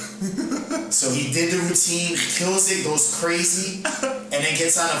doing it." So he did the routine, kills it, goes crazy, and then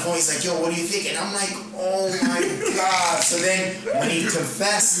gets on the phone. He's like, "Yo, what do you think?" And I'm like, "Oh my God." So then when he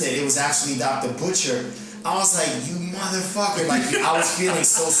confessed that it was actually Dr. Butcher, I was like, "You motherfucker." Like, I was feeling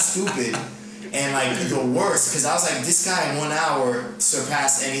so stupid and like the worst, because I was like, this guy in 1 hour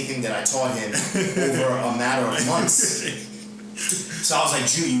surpassed anything that I taught him over a matter of months. So I was like,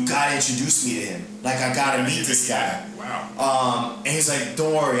 "Drew, you gotta introduce me to him. Like, I gotta meet this guy." Wow. And he's like,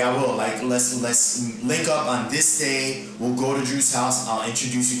 "Don't worry, I will. Like, let's link up on this day. We'll go to Drew's house. I'll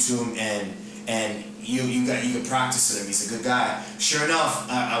introduce you to him, and you can practice with him. He's a good guy." Sure enough,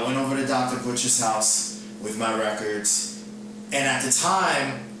 I went over to Dr. Butcher's house with my records, and at the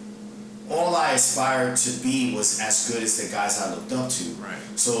time, all I aspired to be was as good as the guys I looked up to. Right.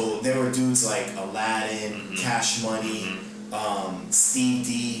 So there were dudes like Aladdin, Cash Money, Steve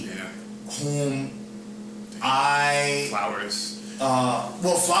D, whom Flowers.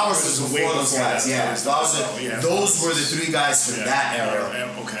 Well, Flowers was before those guys. Yeah, those were the three guys from that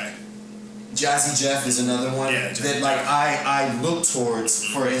era. Okay. Jazzy Jeff is another one that like I look towards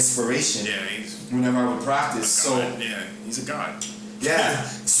for inspiration. Yeah, he's whenever I would practice. So yeah, he's a god. Yeah.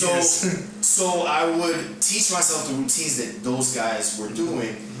 So I would teach myself the routines that those guys were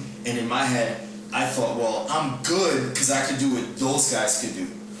doing, and in my head, I thought, well, I'm good because I could do what those guys could do.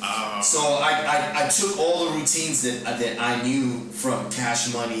 So I took all the routines that I knew from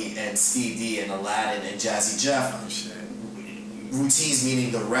Cash Money and Steve D and Aladdin and Jazzy Jeff. Oh shit. Routines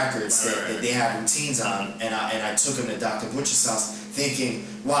meaning the records that they had routines on, and I took them to Dr. Butcher's house, thinking,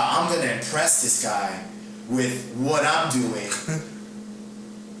 wow, I'm gonna impress this guy with what I'm doing.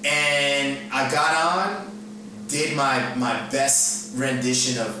 And I got on, did my best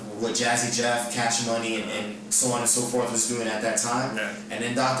rendition of what Jazzy Jeff, Cash Money, and so on and so forth was doing at that time. Yeah. And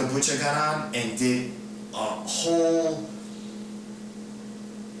then Dr. Butcher got on and did a whole,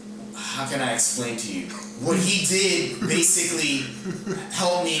 how can I explain to you? What he did basically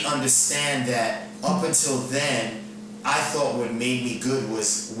helped me understand that up until then, I thought what made me good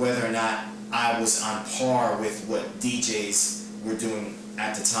was whether or not I was on par with what DJs were doing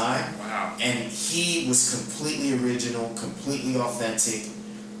at the time. Wow. And he was completely original, completely authentic,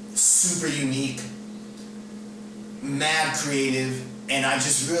 super unique. mad creative, and I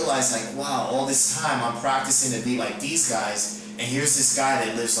just realized like, wow, all this time I'm practicing to be like these guys, and here's this guy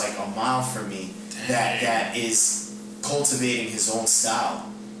that lives like a mile from me that is cultivating his own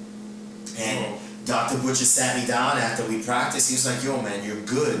style. And Dr. Butcher sat me down after we practiced. He was like, yo man, you're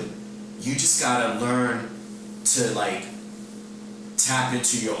good. You just gotta learn to like tap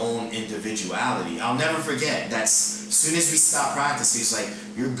into your own individuality. I'll never forget that as soon as we stopped practice, he was like,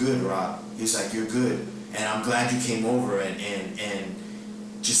 you're good, Rob. He was like, you're good. And I'm glad you came over and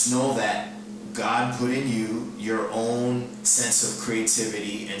just know that God put in you your own sense of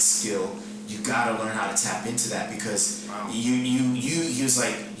creativity and skill. You gotta learn how to tap into that because he was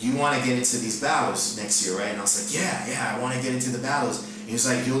like, you want to get into these battles next year, right? And I was like, yeah, I want to get into the battles. He was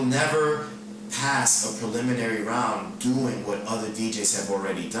like, you'll never pass a preliminary round doing what other DJs have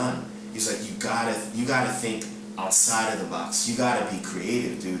already done. He's like, you gotta think outside of the box. You gotta be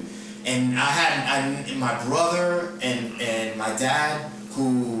creative, dude. And my brother and my dad,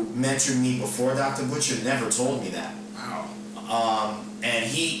 who mentored me before Dr. Butcher, never told me that. Wow. And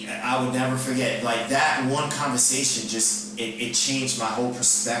I would never forget, like that one conversation just, it changed my whole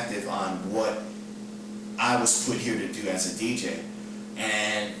perspective on what I was put here to do as a DJ.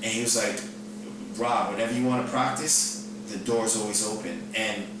 And he was like, Rob, whenever you want to practice, the door's always open.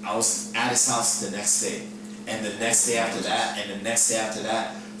 And I was at his house the next day, and the next day after that, and the next day after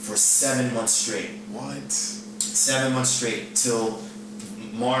that, for 7 months straight. What? 7 months straight till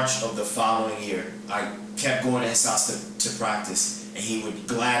March of the following year. I kept going to his house to practice, and he would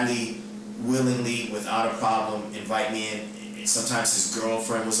gladly, willingly, without a problem, invite me in. Sometimes his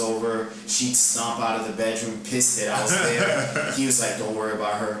girlfriend was over. She'd stomp out of the bedroom, pissed that I was there. He was like, "Don't worry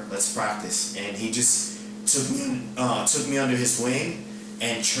about her. Let's practice." And he just took me under his wing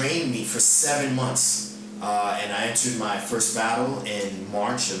and trained me for 7 months. And I entered my first battle in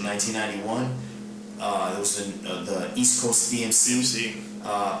March of 1991. It was the East Coast DMC.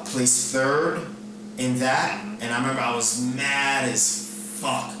 Placed third in that, and I remember I was mad as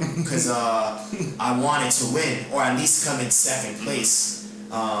fuck because I wanted to win or at least come in second place.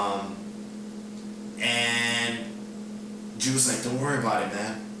 And Drew was like, "Don't worry about it,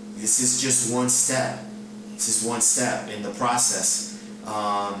 man. This is just one step. This is one step in the process."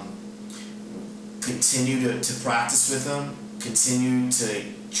 Continue to practice with him. Continue to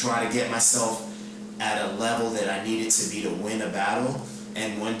try to get myself at a level that I needed to be to win a battle.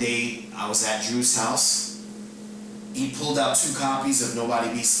 And one day I was at Drew's house. He pulled out 2 copies of Nobody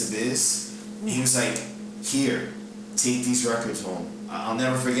Beats the Biz. He was like, "Here, take these records home." I'll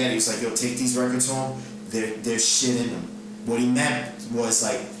never forget. He was like, "Yo, take these records home. There's shit in them." What he meant was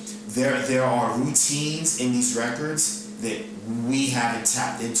like, there are routines in these records that we haven't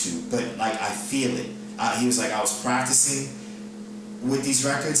tapped into, but like I feel it. He was like, I was practicing with these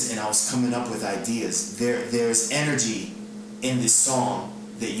records and I was coming up with ideas. There's energy in this song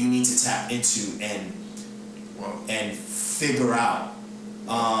that you need to tap into and figure out.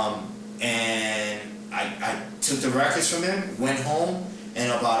 And I took the records from him, went home,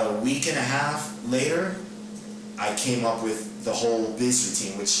 and about a week and a half later, I came up with the whole Biz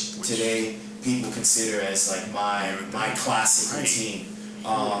routine, which today people consider as like my classic routine.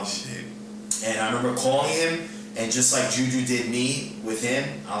 And I remember calling him, and just like Juju did me with him,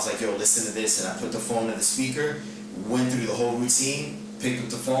 I was like, "Yo, listen to this," and I put the phone to the speaker, went through the whole routine, picked up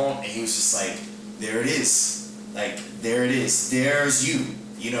the phone, and he was just like, "There it is. Like, there it is. There's you.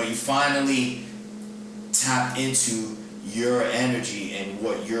 You know, you finally tap into your energy and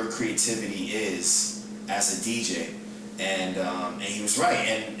what your creativity is as a DJ." And he was right.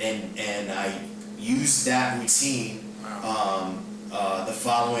 And I used that routine the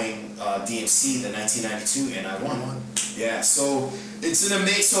following DMC, the 1992, and I won. Yeah, so it's an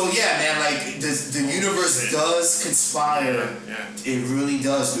amazing. So yeah, man, like the universe does conspire. Yeah. It really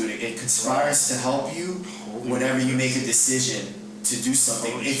does, dude. It conspires to help you whenever you make a decision to do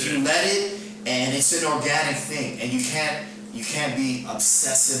something. If you let it, and it's an organic thing, and you can't be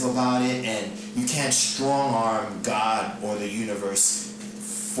obsessive about it, and you can't strong arm God or the universe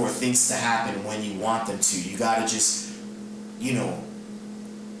for things to happen when you want them to. You gotta just,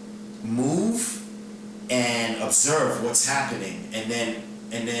 move and observe what's happening, and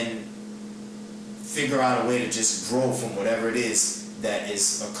then figure out a way to just grow from whatever it is that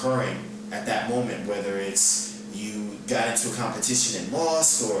is occurring at that moment, whether it's you got into a competition and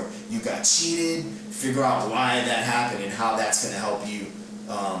lost, or you got cheated. Figure out why that happened and how that's going to help you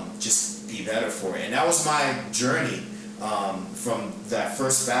just be better for it. And that was my journey from that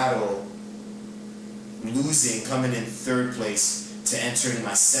first battle, losing, coming in third place, to entering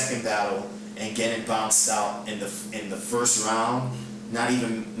my second battle and getting bounced out in the first round, not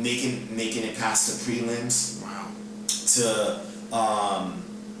even making it past the prelims. Wow. to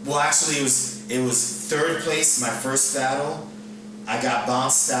well, actually it was third place my first battle. I got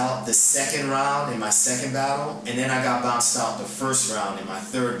bounced out the second round in my second battle, and then I got bounced out the first round in my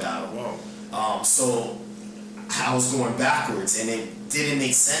third battle. Whoa. So I was going backwards, and it didn't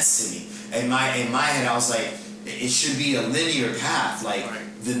make sense to me. In my head, I was like, it should be a linear path. Like,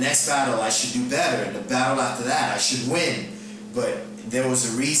 the next battle I should do better, and the battle after that I should win. But there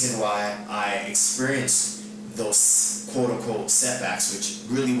was a reason why I experienced those quote-unquote setbacks, which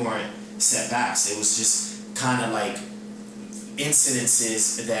really weren't setbacks. It was just kind of like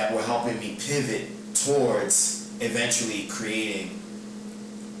incidences that were helping me pivot towards eventually creating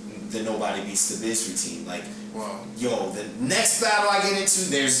the Nobody Beats the Biz routine. Like, wow. Yo, the next battle I get into,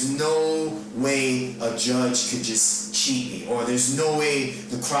 there's no way a judge could just cheat me, or there's no way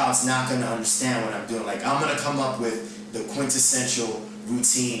the crowd's not gonna understand what I'm doing. Like, I'm gonna come up with the quintessential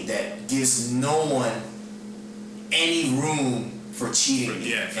routine that gives no one any room for cheating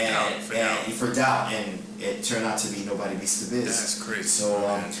me. For doubt. And it turned out to be Nobody Beats the Biz. That's crazy.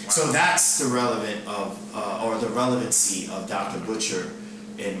 So, so that's the the relevancy of Dr. Butcher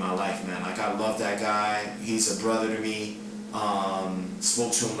in my life, man. Like, I love that guy. He's a brother to me.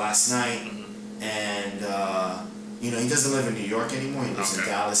 Spoke to him last night, and he doesn't live in New York anymore. He lives in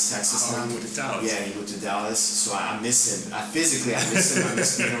Dallas, Texas now. He moved to Dallas. Yeah, he moved to Dallas. So I miss him. I miss him. I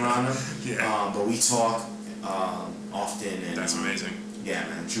miss being around him. Yeah. But we talk often. And, that's amazing. Yeah,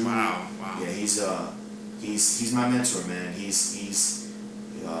 man. Drew. Wow. Yeah, he's my mentor, man. He's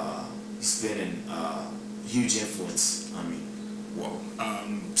been a huge influence on me. Whoa.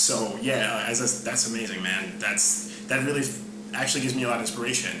 So yeah, that's amazing, man. That really actually gives me a lot of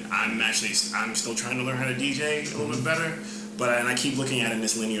inspiration. I'm still trying to learn how to DJ a little bit better, and I keep looking at it in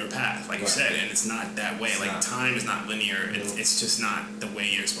this linear path, like you said, and it's not that way. Time is not linear. It's just not the way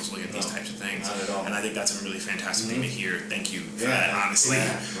you're supposed to look at these types of things. Not at all. And I think that's a really fantastic thing to hear. Thank you for that, honestly.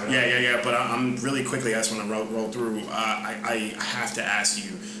 Yeah. Yeah. But I'm really quickly, I just want to roll through. I have to ask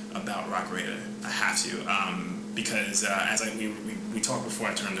you about Rock Raider. I have to. Because as we talked before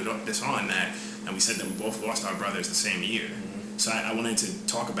I turned this on, and we said that we both lost our brothers the same year. Mm-hmm. So I wanted to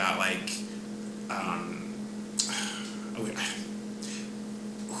talk about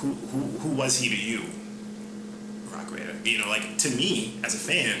who was he to you, Rock Raider? To me as a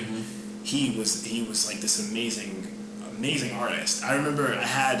fan, he was like this amazing artist. I remember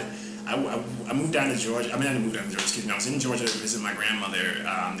I moved down to Georgia. I didn't move down to Georgia. Excuse me. I was in Georgia to visit my grandmother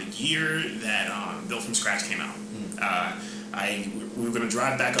the year that Built from Scratch came out. We were gonna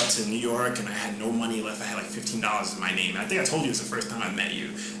drive back up to New York, and I had no money left. I had like $15 in my name. And I think I told you this the first time I met you.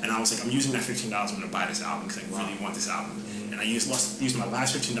 And I was like, I'm using that $15. I'm gonna buy this album because I really want this album. And I used my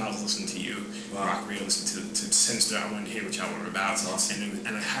last $15 to listen to you, Rock Raider, listen to Sinister. I wanted to hear what y'all were about. That's awesome.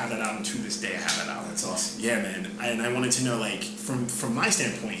 And I have that album to this day. I have that album. That's awesome. Yeah, man. And I wanted to know, from my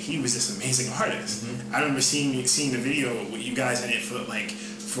standpoint, he was this amazing artist. I remember seeing the video with you guys in it for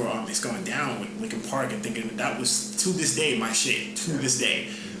It's Going Down with Linkin Park, and thinking that was to this day my shit. To this day,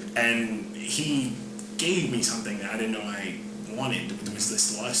 and he gave me something that I didn't know I wanted. There was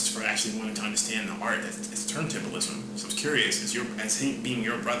this lust for actually wanting to understand the art. It's turntablism. So I was curious, as he being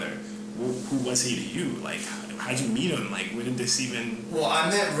your brother, who was he to you? How'd you meet him? Where did this even? Well, I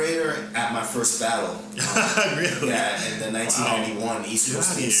met Raider at my first battle. Really? Yeah, in the 1991 East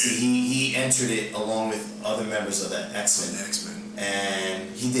Coast TNC. He entered it along with other members of the X-Men. And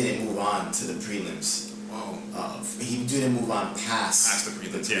he didn't move on to the prelims. Whoa. He didn't move on past the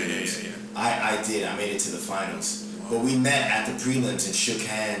prelims. Yeah. I did. I made it to the finals. Whoa. But we met at the prelims and shook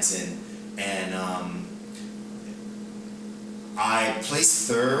hands, and I placed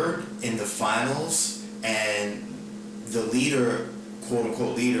third in the finals, and the leader, quote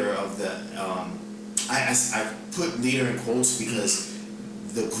unquote leader of the I put leader in quotes because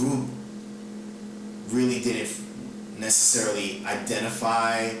the group really didn't necessarily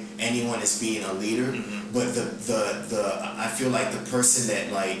identify anyone as being a leader, but the I feel like the person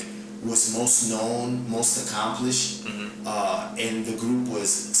that was most known, most accomplished in the group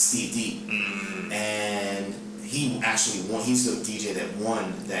was Steve D, and he actually won. He's the DJ that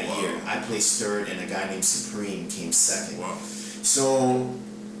won that year. I placed third, and a guy named Supreme came second. Wow. So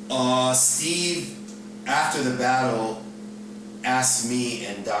Steve, after the battle, asked me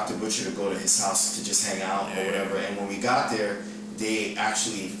and Dr. Butcher to go to his house to just hang out or whatever. And when we got there, they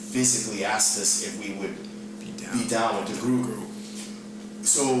actually physically asked us if we would be down with the group.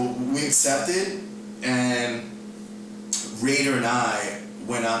 So we accepted, and Raider and I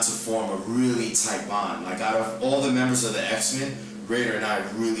went on to form a really tight bond. Out of all the members of the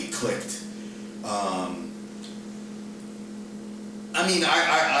I mean,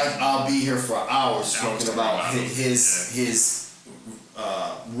 I'll be here for hours talking about his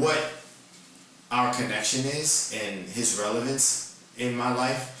what our connection is and his relevance in my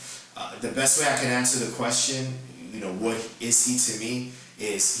life. The best way I can answer the question, what is he to me,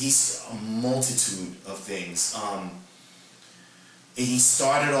 is he's a multitude of things. He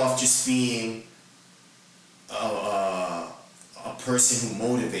started off just being a person who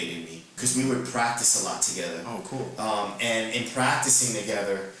motivated me, because we would practice a lot together. Oh, cool. And in practicing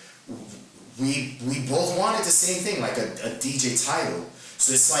together, we both wanted the same thing, like a DJ title.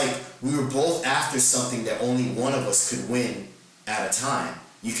 So it's like we were both after something that only one of us could win at a time.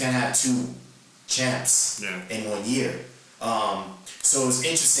 You can't have two champs in 1 year. So it was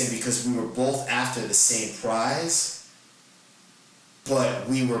interesting because we were both after the same prize, but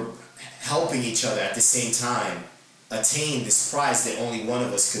we were helping each other at the same time attain this prize that only one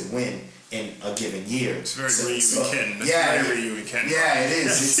of us could win in a given year. It's very Ryu and Ken. Very Ryu and Ken. Yeah, it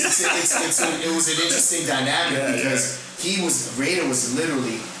is. It was an interesting dynamic because Raider was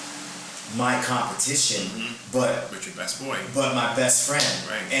literally my competition, but your best boy. But my best friend.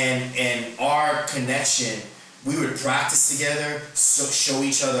 Right. And our connection, we would practice together, show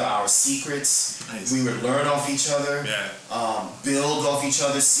each other our secrets. Nice. We would learn off each other, build off each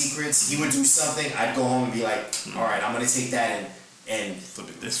other's secrets. He would do something, I'd go home and be like, all right, I'm going to take that and flip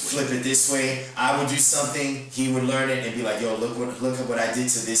it this way. I would do something, he would learn it and be like, yo, look at what I did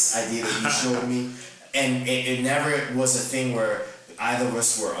to this idea that you showed me. And it never was a thing where either of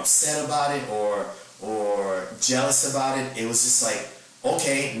us were upset about it or jealous about it. It was just like,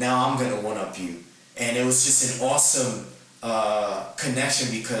 okay, now I'm going to one-up you. And it was just an awesome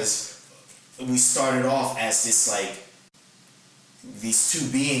connection because we started off as this, like, these two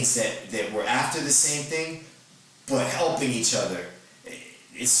beings that were after the same thing, but helping each other.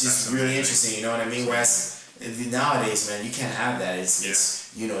 It's just really interesting, you know what I mean? Whereas nowadays, man, you can't have that. It's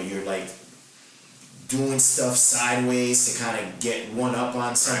you're like doing stuff sideways to kind of get one up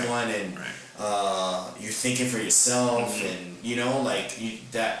on someone, and you're thinking for yourself, and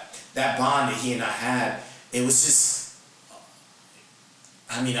that bond that he and I had, it was just,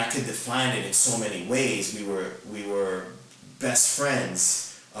 I mean, I could define it in so many ways. We were best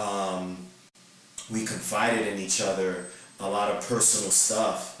friends. We confided in each other a lot of personal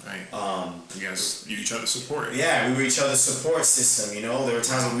stuff. Right. You guys, each other's support. Yeah, we were each other's support system. There were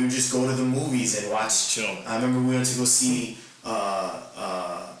times when we would just go to the movies and watch. Chill. I remember we went to go see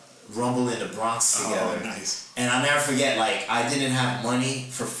Rumble in the Bronx together. Oh, nice. And I'll never forget, like, I didn't have money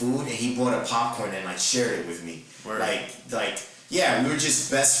for food, and he bought a popcorn and, like, shared it with me. Word. We were just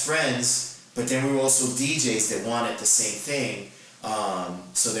best friends, but then we were also DJs that wanted the same thing.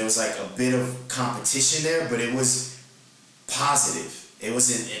 So there was, like, a bit of competition there, but it was positive. It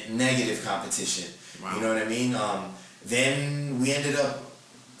wasn't a negative competition. Wow. You know what I mean? Then we ended up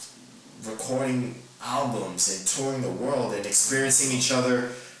recording albums and touring the world and experiencing each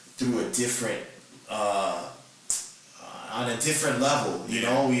other through a different, on a different level. You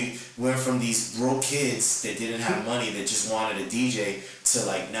know, we went from these broke kids that didn't have money that just wanted a DJ to,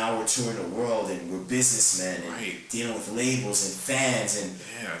 like, now we're touring the world and we're businessmen and dealing with labels and fans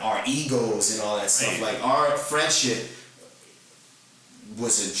and our egos and all that stuff. Like, our friendship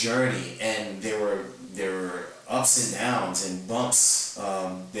was a journey, and there were ups and downs and bumps.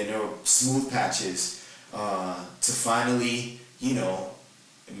 Then there were smooth patches to finally,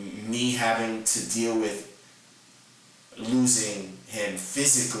 me having to deal with losing him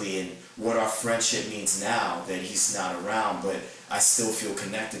physically and what our friendship means now that he's not around, but I still feel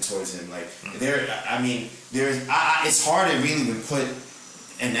connected towards him. Like, it's hard to really even put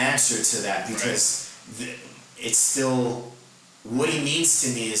an answer to that because it's still, what he means to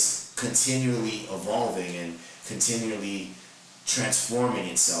me is continually evolving and continually transforming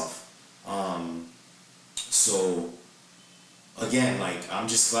itself. So again, like, I'm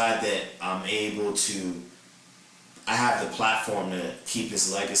just glad that I have the platform to keep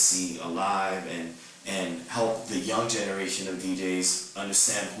his legacy alive and help the young generation of DJs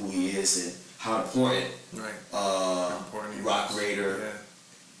understand who he is and how important Rock Raider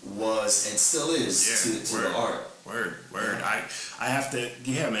was and still is to the art. Word. I have to,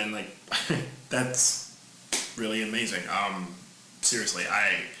 man, like, that's really amazing. Seriously,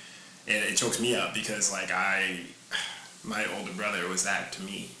 it chokes me up because, like, my older brother was that to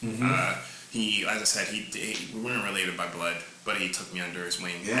me. He, as I said, we weren't related by blood, but he took me under his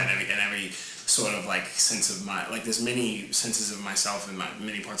wing. And every sort of, like, sense of there's many senses of myself and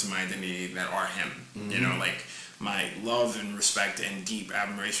many parts of my identity that are him. Like, my love and respect and deep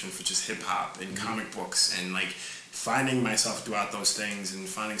admiration for just hip hop and comic books, and like finding myself throughout those things and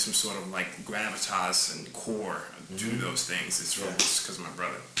finding some sort of like gravitas and core to those things. It's because of my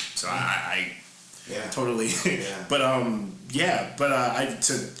brother. So I totally. But I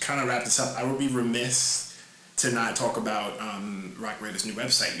to kind of wrap this up, I would be remiss to not talk about Roc Raiders' new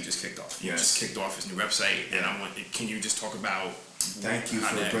website you just kicked off. You just kicked off his new website, and can you just talk about? Thank you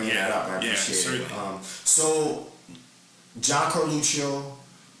for bringing that up. I appreciate it. So, John Carluccio,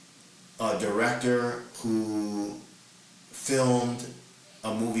 a director who filmed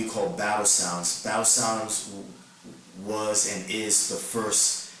a movie called Battle Sounds. Battle Sounds was and is the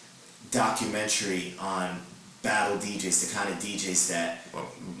first documentary on battle DJs, the kind of DJs that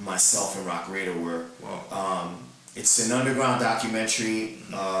myself and Roc Raider were. It's an underground documentary.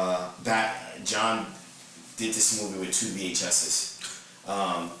 John did this movie with 2 VHSs.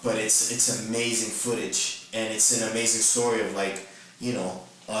 But it's amazing footage, and it's an amazing story of, like, you know,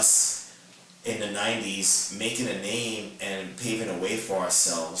 us in the 90s making a name and paving a way for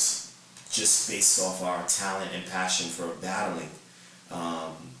ourselves just based off our talent and passion for battling.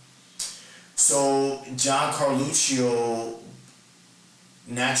 So John Carluccio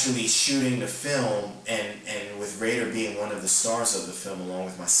naturally shooting the film, and with Raider being one of the stars of the film along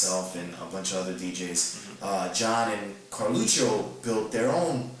with myself and a bunch of other DJs, John and Carluccio built their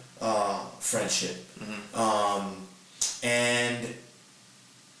own friendship. And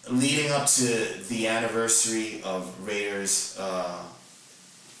leading up to the anniversary of Raiders'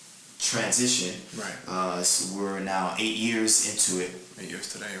 transition, so we're now 8 years into it. 8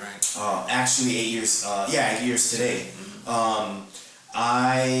 years today, right? Actually 8 years, 8 years today.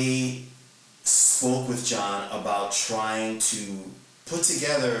 I spoke with John about trying to put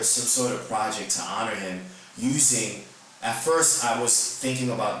together some sort of project to honor him using, at first I was thinking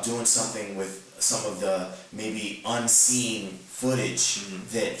about doing something with some of the maybe unseen footage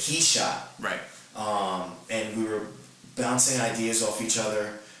that he shot. And we were bouncing ideas off each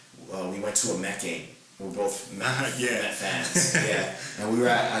other. We went to a Met game. We were both Met fans. And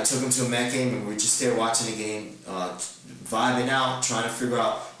I took him to a Met game, and we were just there watching the game, vibing out, trying to figure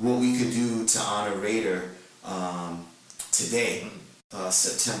out what we could do to honor Raider today,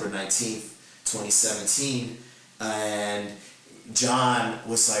 September 19th, 2017. And John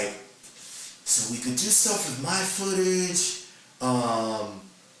was like, so we could do stuff with my footage,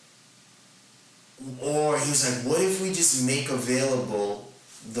 or he was like, what if we just make available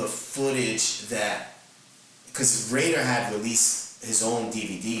the footage that, because Raider had released his own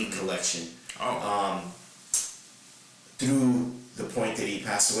DVD collection. Through the point that he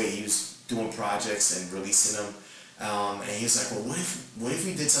passed away, he was doing projects and releasing them, and he was like, well, what if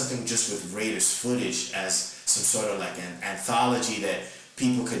we did something just with Raiders footage as some sort of like an anthology that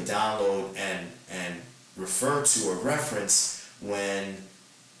people could download and refer to or reference when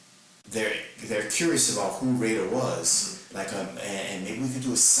they're curious about who Raider was, and maybe we could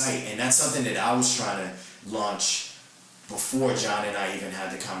do a site. And that's something that I was trying to launch before John and I even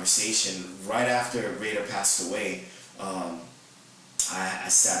had the conversation. Right after Raider passed away, I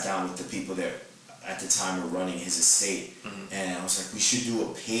sat down with the people that at the time were running his estate, and I was like, we should do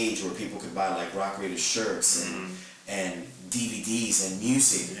a page where people could buy like Roc Raider shirts and DVDs and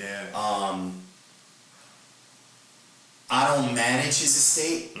music. I don't manage his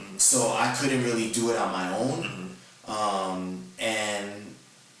estate, so I couldn't really do it on my own. And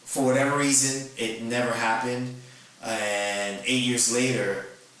for whatever reason, it never happened. And 8 years later,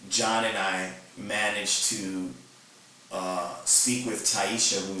 John and I managed to speak with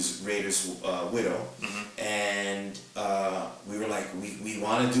Taisha, who's Raider's widow, and we were like, we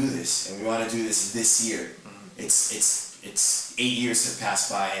want to do this, and we want to do this year. It's 8 years have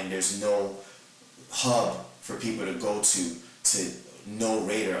passed by, and there's no hub for people to go to know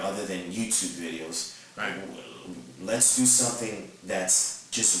Raider other than YouTube videos. Let's do something that's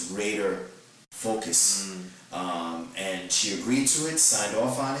just Raider focused. And she agreed to it, signed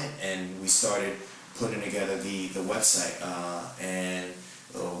off on it, and we started putting together the website. And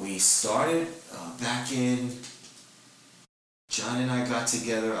we started back in, John and I got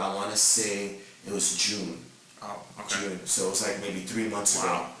together, I want to say it was June. June. So it was like maybe 3 months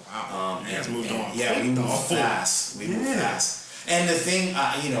ago. Wow. You guys moved on. Yeah, we moved fast. We moved fast. And the thing,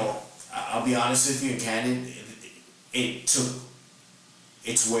 I'll be honest with you and candid,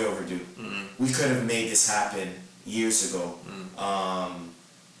 it's way overdue. We could have made this happen years ago.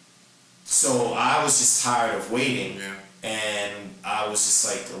 So I was just tired of waiting. And I was just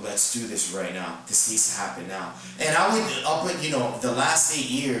like, let's do this right now. This needs to happen now. And I would, the last 8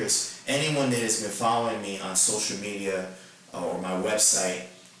 years, anyone that has been following me on social media or my website,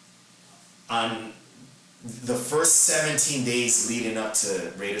 on the first 17 days leading up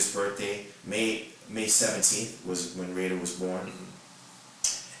to Raider's birthday, May 17th was when Raider was born.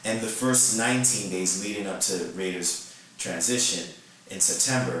 And the first 19 days leading up to Raider's transition in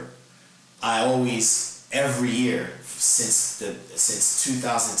September, I always, every year since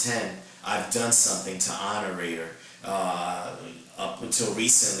 2010, I've done something to honor Raider. Up until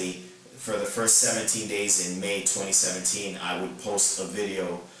recently, for the first 17 days in May 2017, I would post a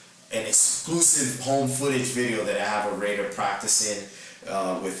video, an exclusive home footage video that I have a Raider practicing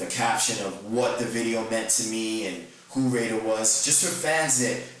with a caption of what the video meant to me and who Raider was, just for fans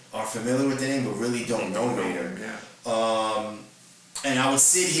that are familiar with the name but really don't know Raider. Yeah. And I would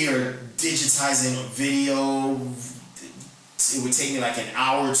sit here digitizing a video. It would take me like an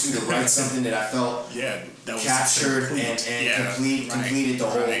hour or two to write something that I felt that was captured and completed the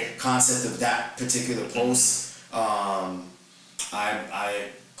whole concept of that particular post. I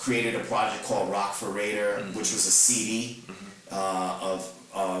created a project called Rock for Raider, which was a CD of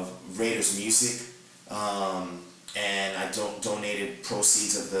Raiders music. And I donated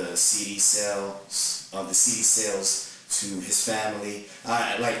proceeds of the CD sales to his family.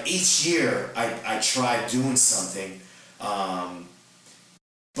 Like each year, I tried doing something,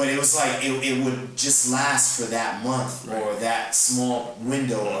 but it was like it would just last for that month or that small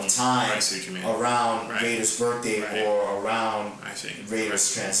window of time around Raider's birthday or around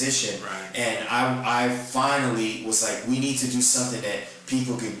Raider's transition. And I finally was like, we need to do something that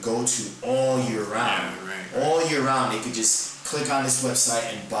people could go to all year round. All year round, they could just click on this website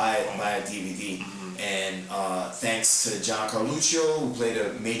and buy a DVD. And thanks to John Carluccio, who played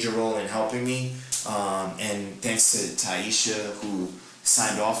a major role in helping me, and thanks to Taisha, who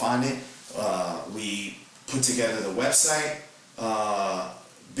signed off on it, we put together the website.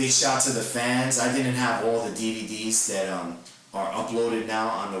 Big shout to the fans. I didn't have all the DVDs that are uploaded now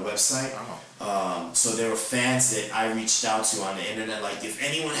on the website. So there were fans that I reached out to on the internet, like, if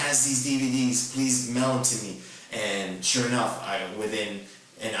anyone has these DVDs, please mail them to me. And sure enough, within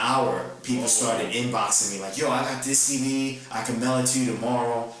an hour, people started inboxing me like, yo, I got this DVD, I can mail it to you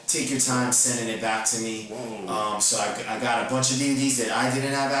tomorrow, take your time sending it back to me. So I got a bunch of DVDs that I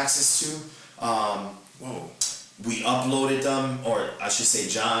didn't have access to. We uploaded them, or I should say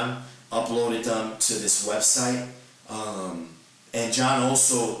John uploaded them to this website. And John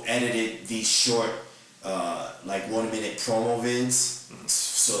also edited these short, like 1 minute promo vids,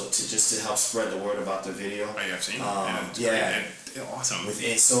 so to help spread the word about the video. I've seen it. Awesome.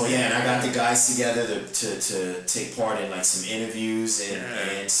 And I got the guys together to take part in like some interviews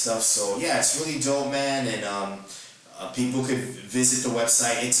and stuff. So yeah, it's really dope, man. And people could visit the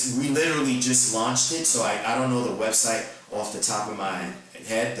website. We literally just launched it, so I don't know the website off the top of my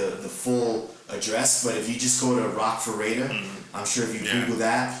head, the full address. But if you just go to Rock for Raider, I'm sure if you Google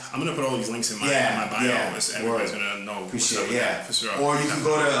that. I'm gonna put all these links in my bio. Everybody's gonna know. Appreciate it. For sure. Or you can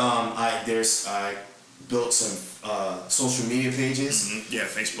go to I built some social media pages.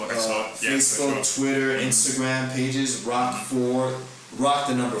 Facebook. Facebook, Twitter, Instagram pages. Rock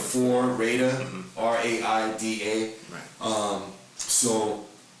the number 4 Raider, RAIDA. So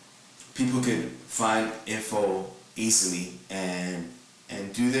people could find info easily and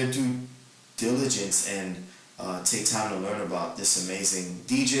do their due diligence and take time to learn about this amazing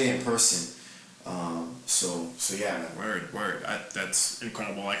DJ in person. So yeah, man. Word. That's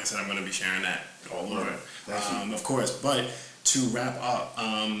incredible. Like I said, I'm going to be sharing that all over. Thank you. Of course. But to wrap up,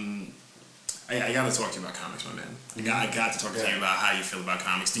 I got to talk to you about comics, my man. I got to talk to you about how you feel about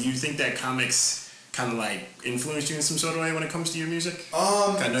comics. Do you think that comics kind of like influenced you in some sort of way when it comes to your music?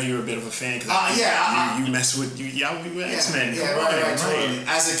 I know you're a bit of a fan because you mess with X-Men. Right. Totally.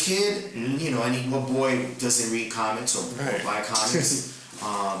 As a kid, what boy doesn't read comics or buy comics?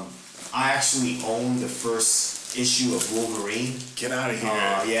 I actually owned the first issue of Wolverine. Get out of here.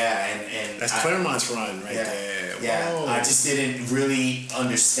 And that's Claremont's run right there. Yeah, Whoa. I just didn't really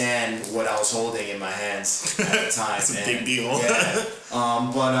understand what I was holding in my hands at the time. It's a big deal.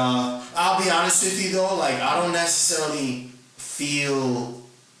 But I'll be honest with you though, like I don't necessarily feel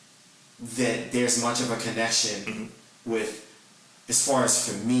that there's much of a connection with, as far as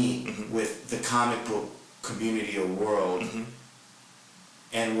for me, with the comic book community or world.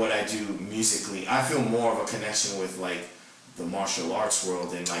 And what I do musically, I feel more of a connection with like the martial arts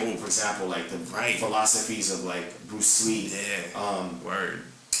world and like, for example, like the philosophies of like Bruce Lee. Word.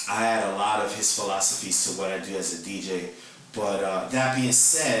 I had a lot of his philosophies to what I do as a DJ. But that being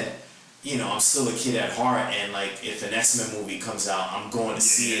said, I'm still a kid at heart, and like if an X-Men movie comes out, I'm going to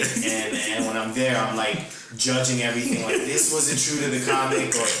see it. And when I'm there, I'm like judging everything. Like this wasn't true to the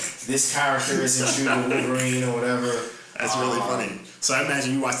comic, or this character isn't true to Wolverine, or whatever. That's really funny. So I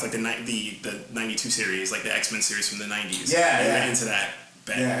imagine you watched like the 92 series, like the X-Men series from the 90s. Yeah. Into that.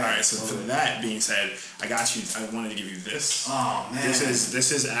 Yeah, all right. So for that being said, I got you. I wanted to give you this. Oh man.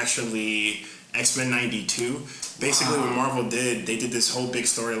 This is actually X-Men 92. Basically, what Marvel did, they did this whole big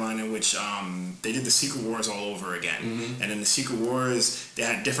storyline in which they did the Secret Wars all over again. And in the Secret Wars, they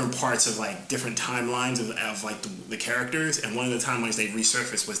had different parts of like different timelines of like the characters. And one of the timelines they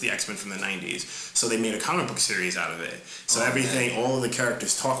resurfaced was the X-Men from the 90s. So they made a comic book series out of it. So all of the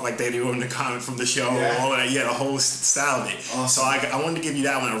characters talk like they do in the comic from the show. All of that, the whole style of it. So I wanted to give you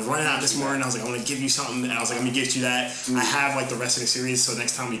that one. I run out this morning. I was like, I want to give you something. And I was like, let me get you that. I have like the rest of the series. So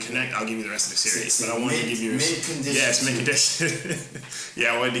next time we connect, I'll give you the rest of the series. But I wanted to give you it's mid condition.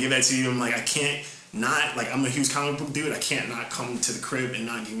 I wanted to give that to you. I'm like, I can't not, like, I'm a huge comic book dude. I can't not come to the crib and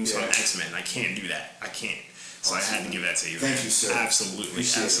not give you some X-Men. I can't do that. I can't. So I had to give that to you. Thank you, sir. Absolutely.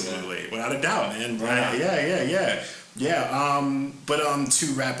 Appreciate absolutely. It, without a doubt, man. Right. But to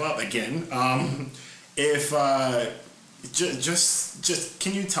wrap up again, if just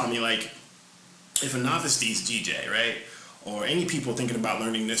can you tell me, like, if a novice DJ, right, or any people thinking about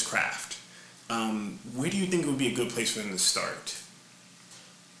learning this craft, where do you think would be a good place for them to start?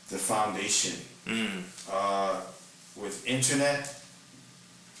 The foundation. With internet,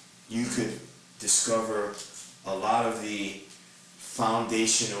 you could discover a lot of the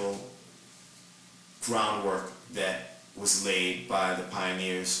foundational groundwork that was laid by the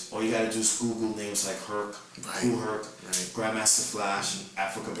pioneers. All you gotta do is Google names like Herc, Kool Herc, Grandmaster Flash,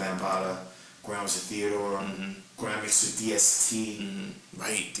 Africa Bambaataa, Grandmaster Theodore, Grandmaster DST.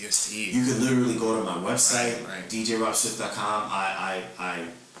 Right, DST. You could literally go to my website, right. djrobswift.com. I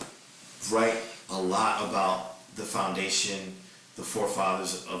write a lot about the foundation, the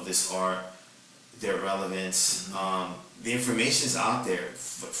forefathers of this art, their relevance. The information is out there.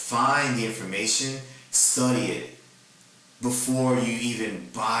 Find the information, study it before you even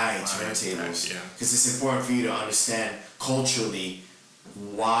buy turntables. Because it's important for you to understand culturally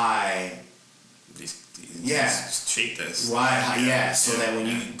why shape this. So that when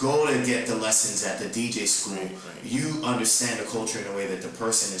you go to get the lessons at the DJ school, you understand the culture in a way that the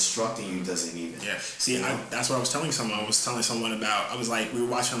person instructing you doesn't even. See, that's what I was telling someone. I was telling someone about, I was like, we were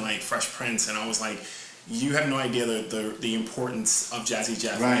watching like Fresh Prince, and I was like, you have no idea the importance of Jazzy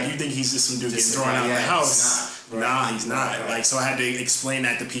Jeff. Right. You think he's just some dude getting thrown out of the house. He's not. Right. Like, so I had to explain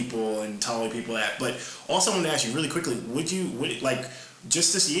that to people and tell people that. But also I wanted to ask you really quickly,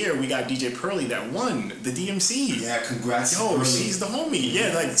 just this year, we got DJ Pearly that won the DMC. Yeah, congrats. Yo, she's the homie.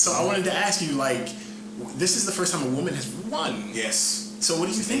 So I wanted to ask you, like, this is the first time a woman has won. Yes. So what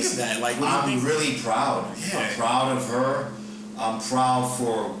do you think of that? Like, I'm really proud. Yeah. I'm proud of her. I'm proud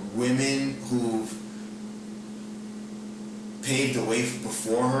for women who've paved the way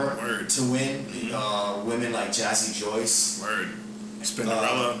before her to win. Women like Jazzy Joyce.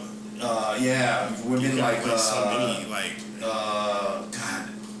 Spinderella. Women like so many, like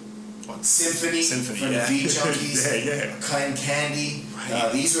Symphony from the Beat Junkies. Cotton Candy.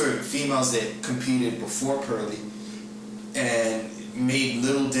 These were females that competed before Pearly and made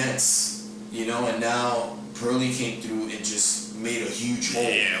little dents, and now Pearly came through and just made a huge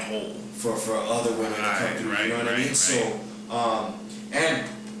hole for other women to come through. You know what I mean? So, and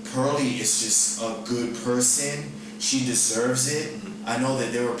Pearly is just a good person. She deserves it. I know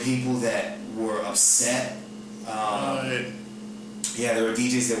that there were people that were upset. There were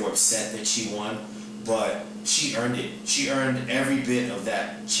DJs that were upset that she won, but she earned it. She earned every bit of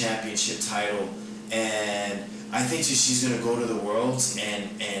that championship title, and I think that she's gonna go to the Worlds and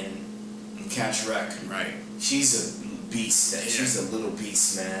catch wreck. Right. She's a beast. She's a little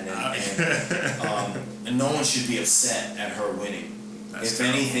beast, man, and no one should be upset at her winning. If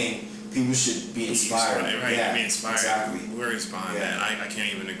anything, people should be inspired. Be inspired. Exactly. We're inspired, man. I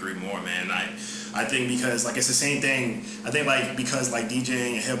can't even agree more, man. I think because, like, it's the same thing. I think, like, because, like,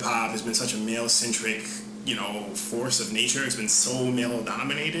 DJing and hip-hop has been such a male-centric, force of nature. It's been so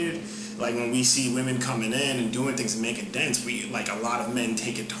male-dominated. Like, when we see women coming in and doing things and making dents, a lot of men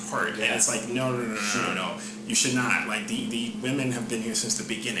take it to heart. And it's like, no. You should not. Like, the women have been here since the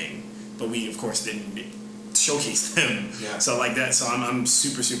beginning. But we, of course, didn't showcase them. So, like that. So I'm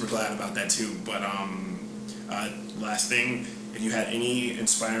super, super glad about that, too. But last thing, if you had any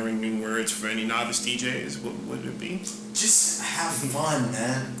inspiring new words for any novice DJs, what would it be? Just have fun,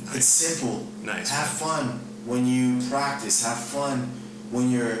 man. Nice. It's simple. Nice. Have fun when you practice. Have fun when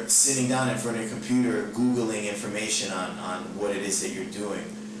you're sitting down in front of your computer Googling information on what it is that you're doing.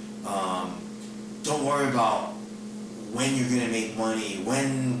 Don't worry about when you're going to make money.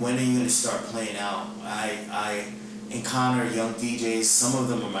 When are you going to start playing out? I encounter young DJs. Some of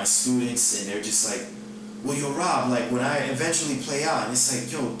them are my students, and they're just like, well, yo, Rob, like when I eventually play out, and it's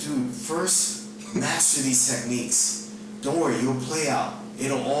like, yo, dude, first master these techniques. Don't worry, you'll play out.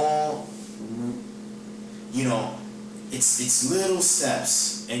 It'll all, you know, it's little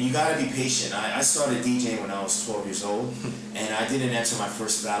steps, and you gotta be patient. I started DJing when I was 12 years old, and I didn't enter my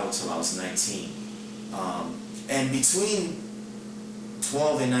first battle till I was 19. And between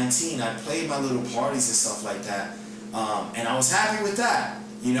 12 and 19, I played my little parties and stuff like that, and I was happy with that,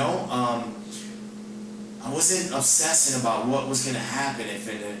 you know. I wasn't obsessing about what was gonna happen if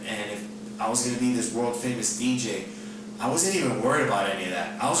I was gonna be this world famous DJ. I wasn't even worried about any of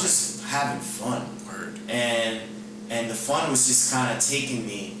that. I was just having fun. Word. And the fun was just kind of taking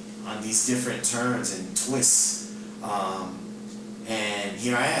me on these different turns and twists. And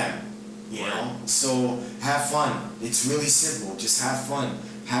here I am, you know? So have fun. It's really simple. Just have fun.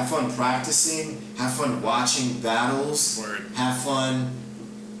 Have fun practicing. Have fun watching battles. Word. Have fun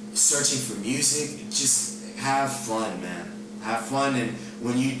searching for music. Just have fun, man. Have fun. And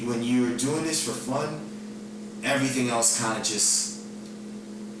when you're doing this for fun, everything else kind of just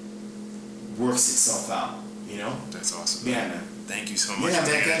works itself out, you know? That's awesome. Yeah, man. Thank you so much Yeah, for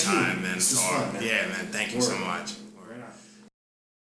man, taking the thank you. time, man. This was Talk. fun, man. Yeah, man. Thank you so much.